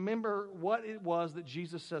work to remember what it was that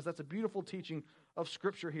Jesus says. That's a beautiful teaching of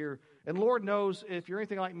Scripture here. And Lord knows, if you're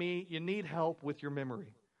anything like me, you need help with your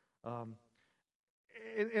memory.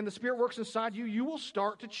 And the Spirit works inside you, you will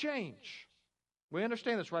start to change. We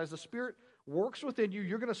understand this, right? As the Spirit works within you,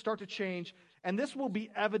 you're going to start to change, and this will be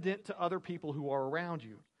evident to other people who are around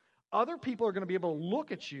you. Other people are going to be able to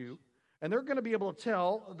look at you, and they're going to be able to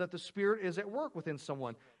tell that the Spirit is at work within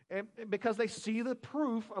someone, and because they see the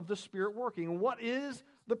proof of the Spirit working. And what is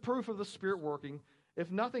the proof of the Spirit working? If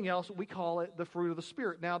nothing else, we call it the fruit of the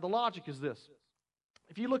Spirit. Now, the logic is this.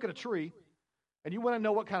 If you look at a tree, and you want to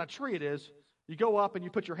know what kind of tree it is, you go up and you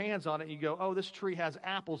put your hands on it, and you go, oh, this tree has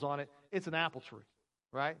apples on it. It's an apple tree.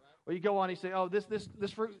 right? Or you go on and you say, oh, this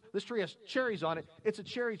tree has cherries on it. It's a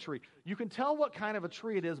cherry tree. You can tell what kind of a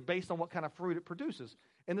tree it is based on what kind of fruit it produces.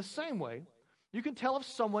 In the same way, you can tell if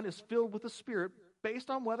someone is filled with the Spirit based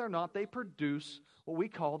on whether or not they produce what we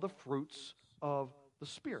call the fruits of the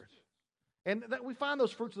Spirit. And that we find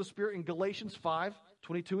those fruits of the Spirit in Galatians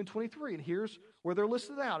 5:22 and 23. And here's where they're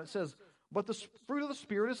listed out. It says, but the fruit of the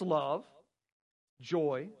Spirit is love,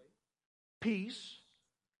 joy, peace,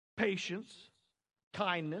 patience,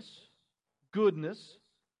 kindness, goodness,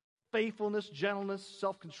 faithfulness, gentleness,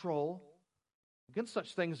 self-control. Against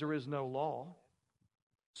such things there is no law.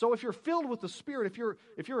 So if you're filled with the Spirit, if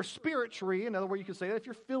you're a spirit tree, in other words, you can say that if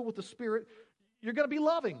you're filled with the Spirit, you're going to be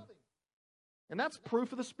loving. And that's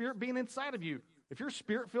proof of the Spirit being inside of you. If you're a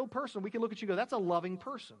Spirit-filled person, we can look at you and go, that's a loving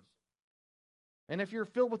person. And if you're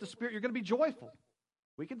filled with the Spirit, you're going to be joyful.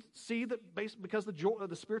 We can see that because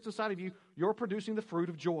the Spirit's inside of you, you're producing the fruit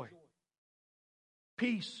of joy.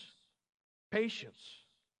 Peace, patience.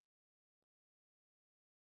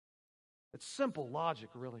 It's simple logic,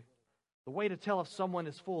 really. The way to tell if someone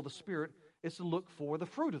is full of the Spirit is to look for the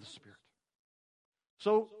fruit of the Spirit.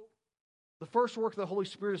 So, the first work of the Holy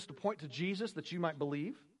Spirit is to point to Jesus that you might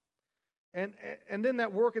believe. And then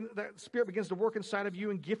that Spirit begins to work inside of you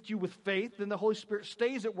and gift you with faith. Then the Holy Spirit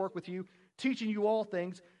stays at work with you, teaching you all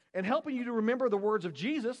things and helping you to remember the words of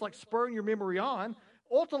Jesus, like spurring your memory on,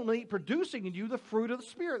 ultimately producing in you the fruit of the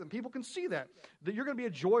Spirit. And people can see that you're going to be a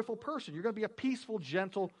joyful person. You're going to be a peaceful,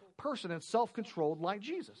 gentle person and self-controlled like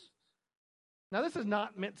Jesus. Now, this is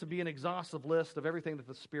not meant to be an exhaustive list of everything that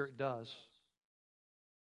the Spirit does.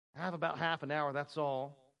 I have about half an hour, that's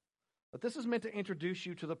all. But this is meant to introduce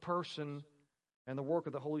you to the person and the work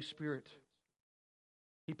of the Holy Spirit.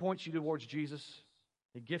 He points you towards Jesus.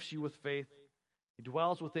 He gifts you with faith. He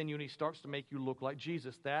dwells within you, and He starts to make you look like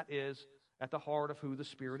Jesus. That is at the heart of who the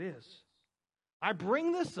Spirit is. I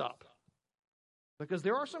bring this up because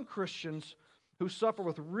there are some Christians who suffer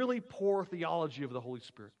with really poor theology of the Holy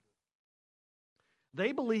Spirit.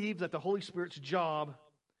 They believe that the Holy Spirit's job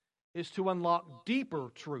is to unlock deeper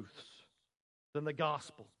truths than the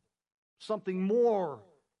gospel, something more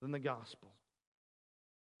than the gospel.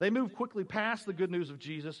 They move quickly past the good news of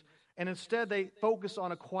Jesus, and instead they focus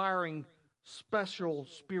on acquiring special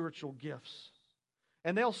spiritual gifts.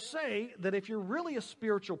 And they'll say that if you're really a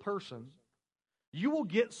spiritual person, you will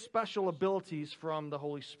get special abilities from the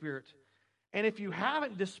Holy Spirit. And if you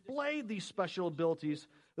haven't displayed these special abilities,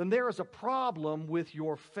 then there is a problem with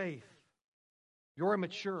your faith. You're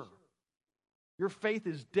immature. Your faith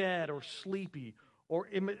is dead or sleepy or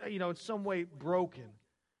in some way broken.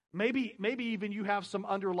 Maybe even you have some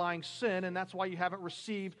underlying sin, and that's why you haven't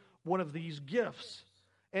received one of these gifts.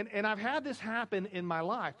 And I've had this happen in my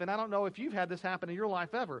life, and I don't know if you've had this happen in your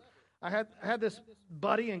life ever. I had this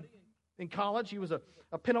buddy in college. He was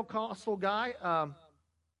a Pentecostal guy,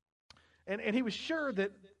 and he was sure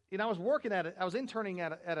that, I was working at it. I was interning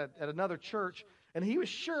at another church, and he was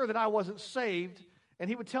sure that I wasn't saved. And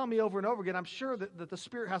he would tell me over and over again, I'm sure that the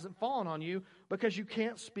Spirit hasn't fallen on you because you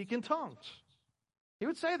can't speak in tongues. He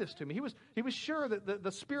would say this to me. He was sure that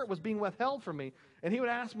the Spirit was being withheld from me. And he would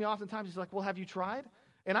ask me oftentimes, he's like, well, have you tried?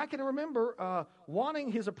 And I can remember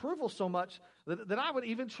wanting his approval so much that I would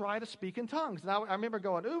even try to speak in tongues. And I remember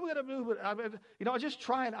going, I was just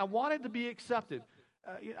trying. I wanted to be accepted.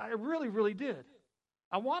 I really, really did.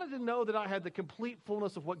 I wanted to know that I had the complete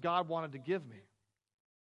fullness of what God wanted to give me.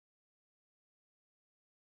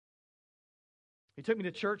 He took me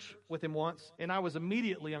to church with him once, and I was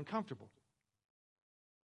immediately uncomfortable.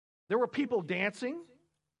 There were people dancing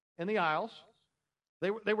in the aisles.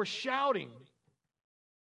 They were shouting.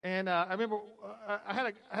 And I remember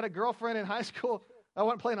I had a girlfriend in high school. I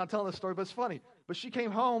wasn't planning on telling this story, but it's funny. But she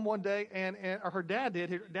came home one day, or her dad did.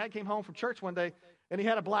 Her dad came home from church one day, and he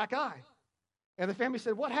had a black eye. And the family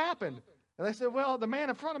said, what happened? And they said, well, the man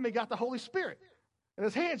in front of me got the Holy Spirit. And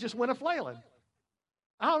his hands just went a-flailing.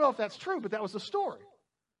 I don't know if that's true, but that was the story.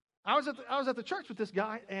 I was at the church with this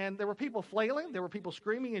guy, and there were people flailing. There were people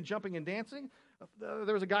screaming and jumping and dancing.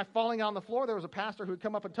 There was a guy falling on the floor. There was a pastor who would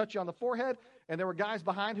come up and touch you on the forehead, and there were guys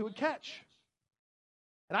behind who would catch.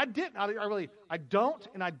 And I didn't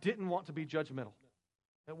want to be judgmental.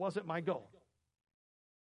 It wasn't my goal.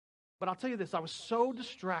 But I'll tell you this, I was so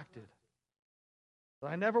distracted that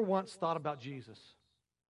I never once thought about Jesus.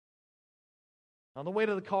 On the way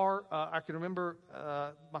to the car, I can remember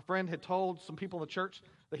my friend had told some people in the church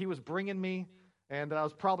that he was bringing me, and that I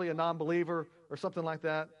was probably a non-believer or something like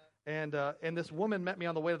that. And this woman met me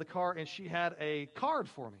on the way to the car, and she had a card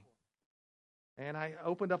for me. And I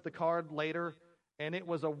opened up the card later, and it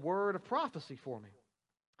was a word of prophecy for me.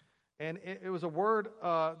 And it was a word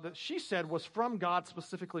that she said was from God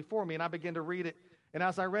specifically for me. And I began to read it. And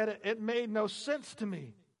as I read it, it made no sense to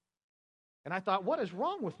me. And I thought, what is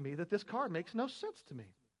wrong with me that this card makes no sense to me?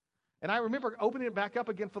 And I remember opening it back up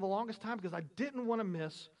again for the longest time because I didn't want to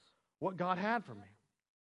miss what God had for me.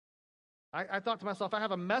 I thought to myself, I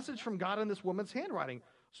have a message from God in this woman's handwriting.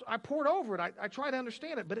 So I poured over it. I tried to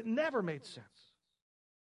understand it, but it never made sense.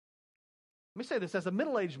 Let me say this, as a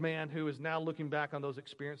middle-aged man who is now looking back on those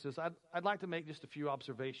experiences, I'd like to make just a few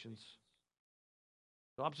observations.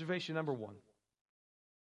 So observation number one.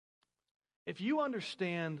 If you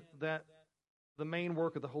understand that the main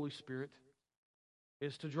work of the Holy Spirit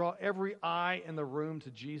is to draw every eye in the room to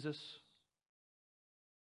Jesus,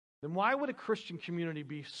 then why would a Christian community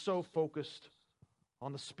be so focused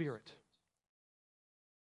on the Spirit?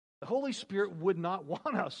 The Holy Spirit would not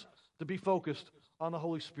want us to be focused on the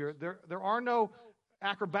Holy Spirit. There are no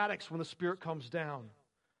acrobatics when the Spirit comes down.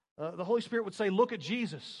 The Holy Spirit would say, look at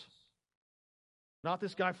Jesus. Not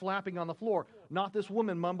this guy flapping on the floor. Not this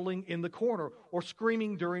woman mumbling in the corner or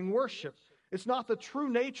screaming during worship. It's not the true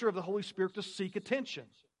nature of the Holy Spirit to seek attention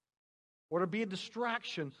or to be a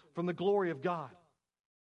distraction from the glory of God.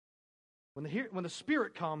 When the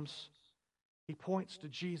Spirit comes, He points to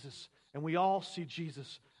Jesus, and we all see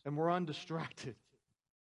Jesus, and we're undistracted.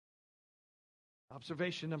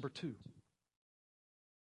 Observation number two.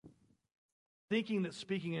 Thinking that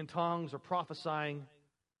speaking in tongues or prophesying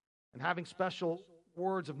and having special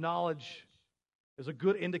words of knowledge is a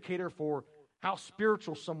good indicator for how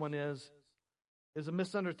spiritual someone is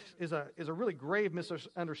a really grave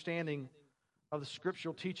misunderstanding of the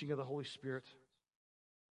scriptural teaching of the Holy Spirit.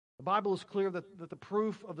 The Bible is clear that the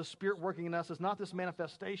proof of the Spirit working in us is not this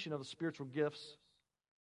manifestation of the spiritual gifts,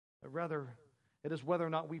 but rather it is whether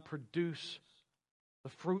or not we produce the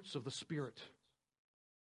fruits of the Spirit.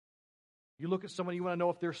 You look at someone, you want to know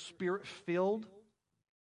if they're Spirit-filled.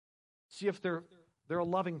 See if they're a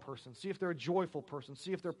loving person. See if they're a joyful person.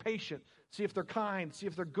 See if they're patient. See if they're kind. See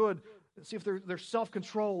if they're good. See if they're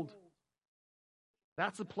self-controlled.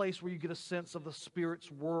 That's the place where you get a sense of the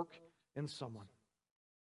Spirit's work in someone.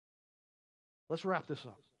 Let's wrap this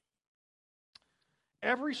up.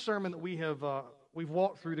 Every sermon that we've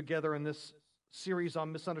walked through together in this series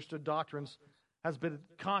on misunderstood doctrines has been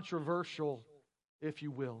controversial, if you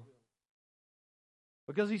will,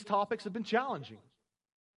 because these topics have been challenging.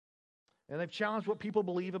 And they've challenged what people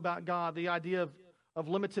believe about God. The idea of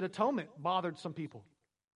limited atonement bothered some people.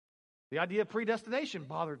 The idea of predestination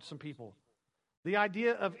bothered some people. The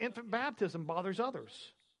idea of infant baptism bothers others.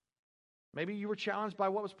 Maybe you were challenged by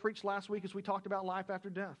what was preached last week as we talked about life after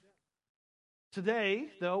death. Today,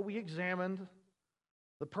 though, we examined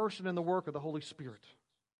the person and the work of the Holy Spirit.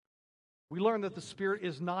 We learned that the Spirit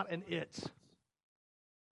is not an it.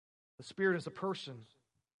 The Spirit is a person.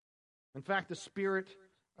 In fact, the Spirit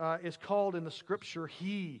is called in the Scripture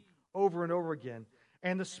He over and over again.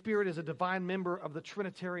 And the Spirit is a divine member of the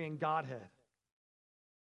Trinitarian Godhead.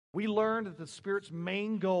 We learned that the Spirit's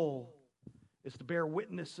main goal is to bear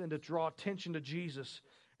witness and to draw attention to Jesus,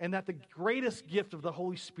 and that the greatest gift of the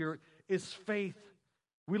Holy Spirit is faith.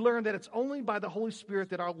 We learned that it's only by the Holy Spirit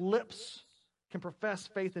that our lips can profess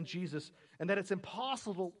faith in Jesus, and that it's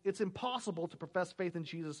impossible to profess faith in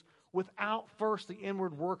Jesus without first the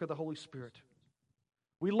inward work of the Holy Spirit.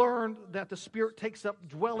 We learned that the Spirit takes up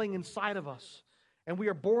dwelling inside of us, and we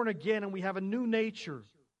are born again, and we have a new nature.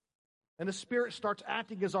 And the Spirit starts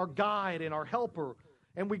acting as our guide and our helper,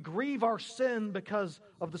 and we grieve our sin because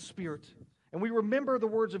of the Spirit. And we remember the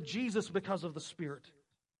words of Jesus because of the Spirit.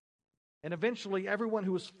 And eventually, everyone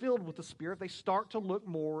who is filled with the Spirit, they start to look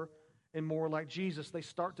more and more like Jesus. They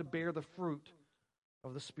start to bear the fruit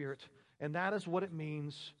of the Spirit. And that is what it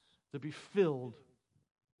means to be filled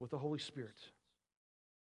with the Holy Spirit.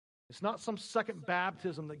 It's not some second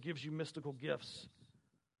baptism that gives you mystical gifts.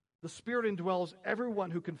 The Spirit indwells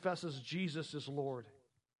everyone who confesses Jesus is Lord.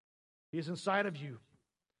 He is inside of you.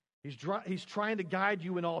 He's trying to guide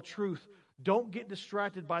you in all truth. Don't get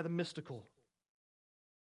distracted by the mystical.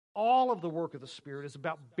 All of the work of the Spirit is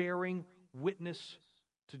about bearing witness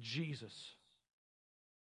to Jesus.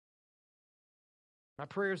 My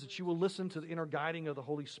prayer is that you will listen to the inner guiding of the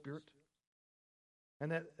Holy Spirit,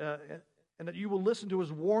 and that you will listen to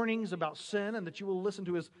His warnings about sin, and that you will listen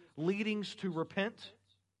to His leadings to repent,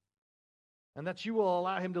 and that you will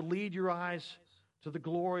allow Him to lead your eyes to the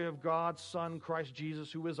glory of God's Son, Christ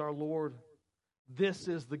Jesus, who is our Lord. This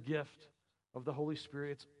is the gift of the Holy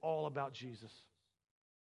Spirit. It's all about Jesus.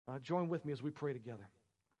 Join with me as we pray together.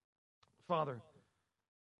 Father,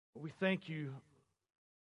 we thank You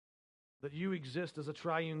that You exist as a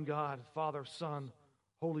triune God, Father, Son,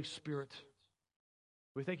 Holy Spirit.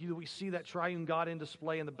 We thank you that we see that triune God in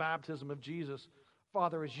display in the baptism of Jesus.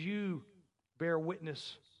 Father, as you bear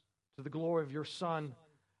witness to the glory of your Son,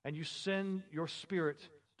 and you send your Spirit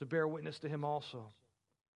to bear witness to him also.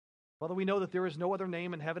 Father, we know that there is no other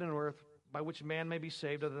name in heaven and earth by which man may be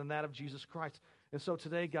saved other than that of Jesus Christ. And so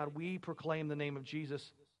today, God, we proclaim the name of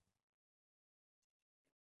Jesus.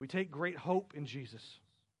 We take great hope in Jesus.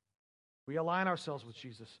 We align ourselves with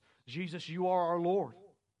Jesus. Jesus, you are our Lord.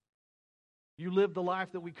 You lived the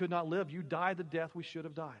life that we could not live. You died the death we should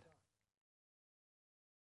have died.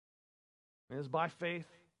 And it is by faith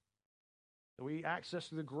that we access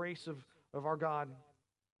through the grace of our God,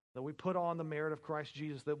 that we put on the merit of Christ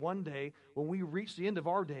Jesus, that one day, when we reach the end of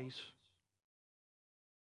our days,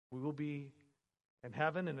 we will be in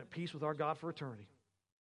heaven and at peace with our God for eternity.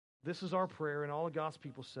 This is our prayer, and all of God's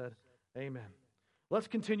people said, amen. Let's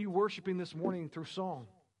continue worshiping this morning through song.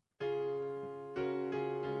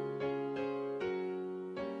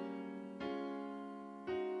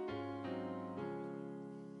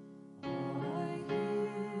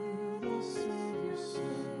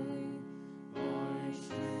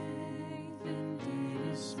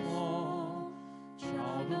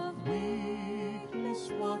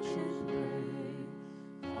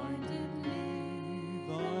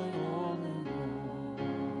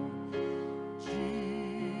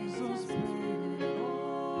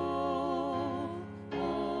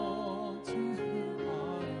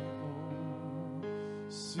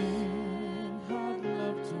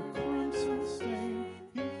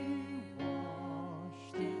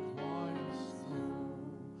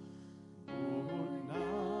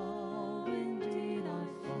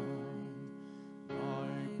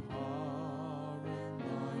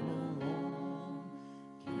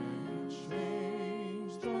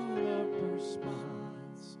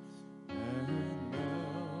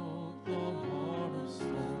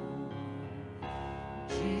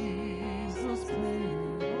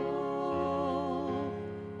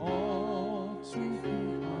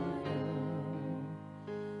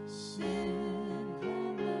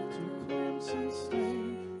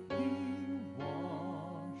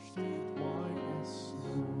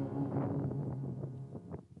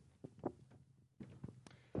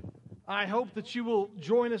 I hope that you will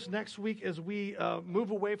join us next week as we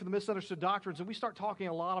move away from the misunderstood doctrines and we start talking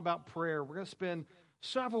a lot about prayer. We're going to spend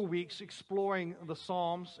several weeks exploring the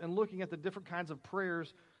Psalms and looking at the different kinds of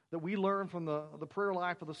prayers that we learn from the prayer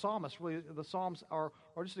life of the psalmist. Really, the Psalms are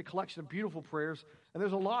just a collection of beautiful prayers, and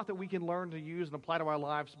there's a lot that we can learn to use and apply to our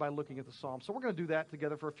lives by looking at the Psalms. So we're going to do that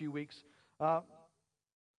together for a few weeks.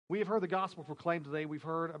 We have heard the gospel proclaimed today. We've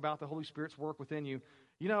heard about the Holy Spirit's work within you.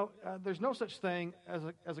 You know, there's no such thing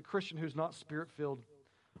as a Christian who's not Spirit-filled,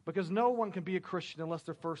 because no one can be a Christian unless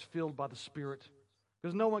they're first filled by the Spirit,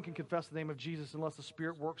 because no one can confess the name of Jesus unless the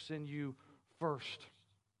Spirit works in you first.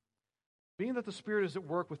 Being that the Spirit is at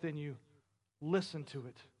work within you, listen to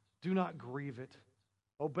it. Do not grieve it.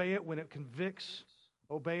 Obey it when it convicts.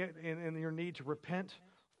 Obey it in your need to repent.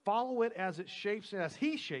 Follow it as it shapes, as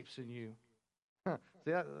He shapes in you.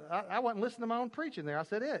 See, I wasn't listening to my own preaching there. I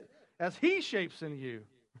said it. As He shapes in you,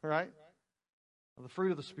 right? The fruit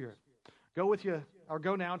of the Spirit. Go with you, or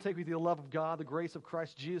go now and take with you the love of God, the grace of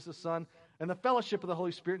Christ Jesus, the Son, and the fellowship of the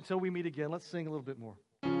Holy Spirit until we meet again. Let's sing a little bit more.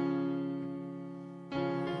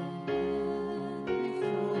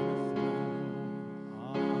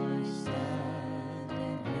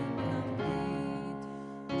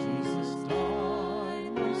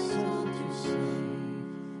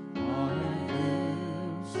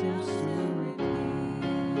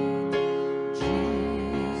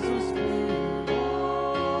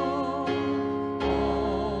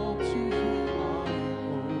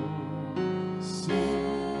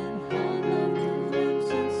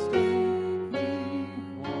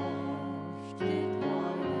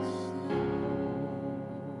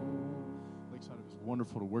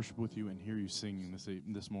 Wonderful to worship with you and hear you singing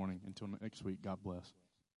this morning. Until next week, God bless.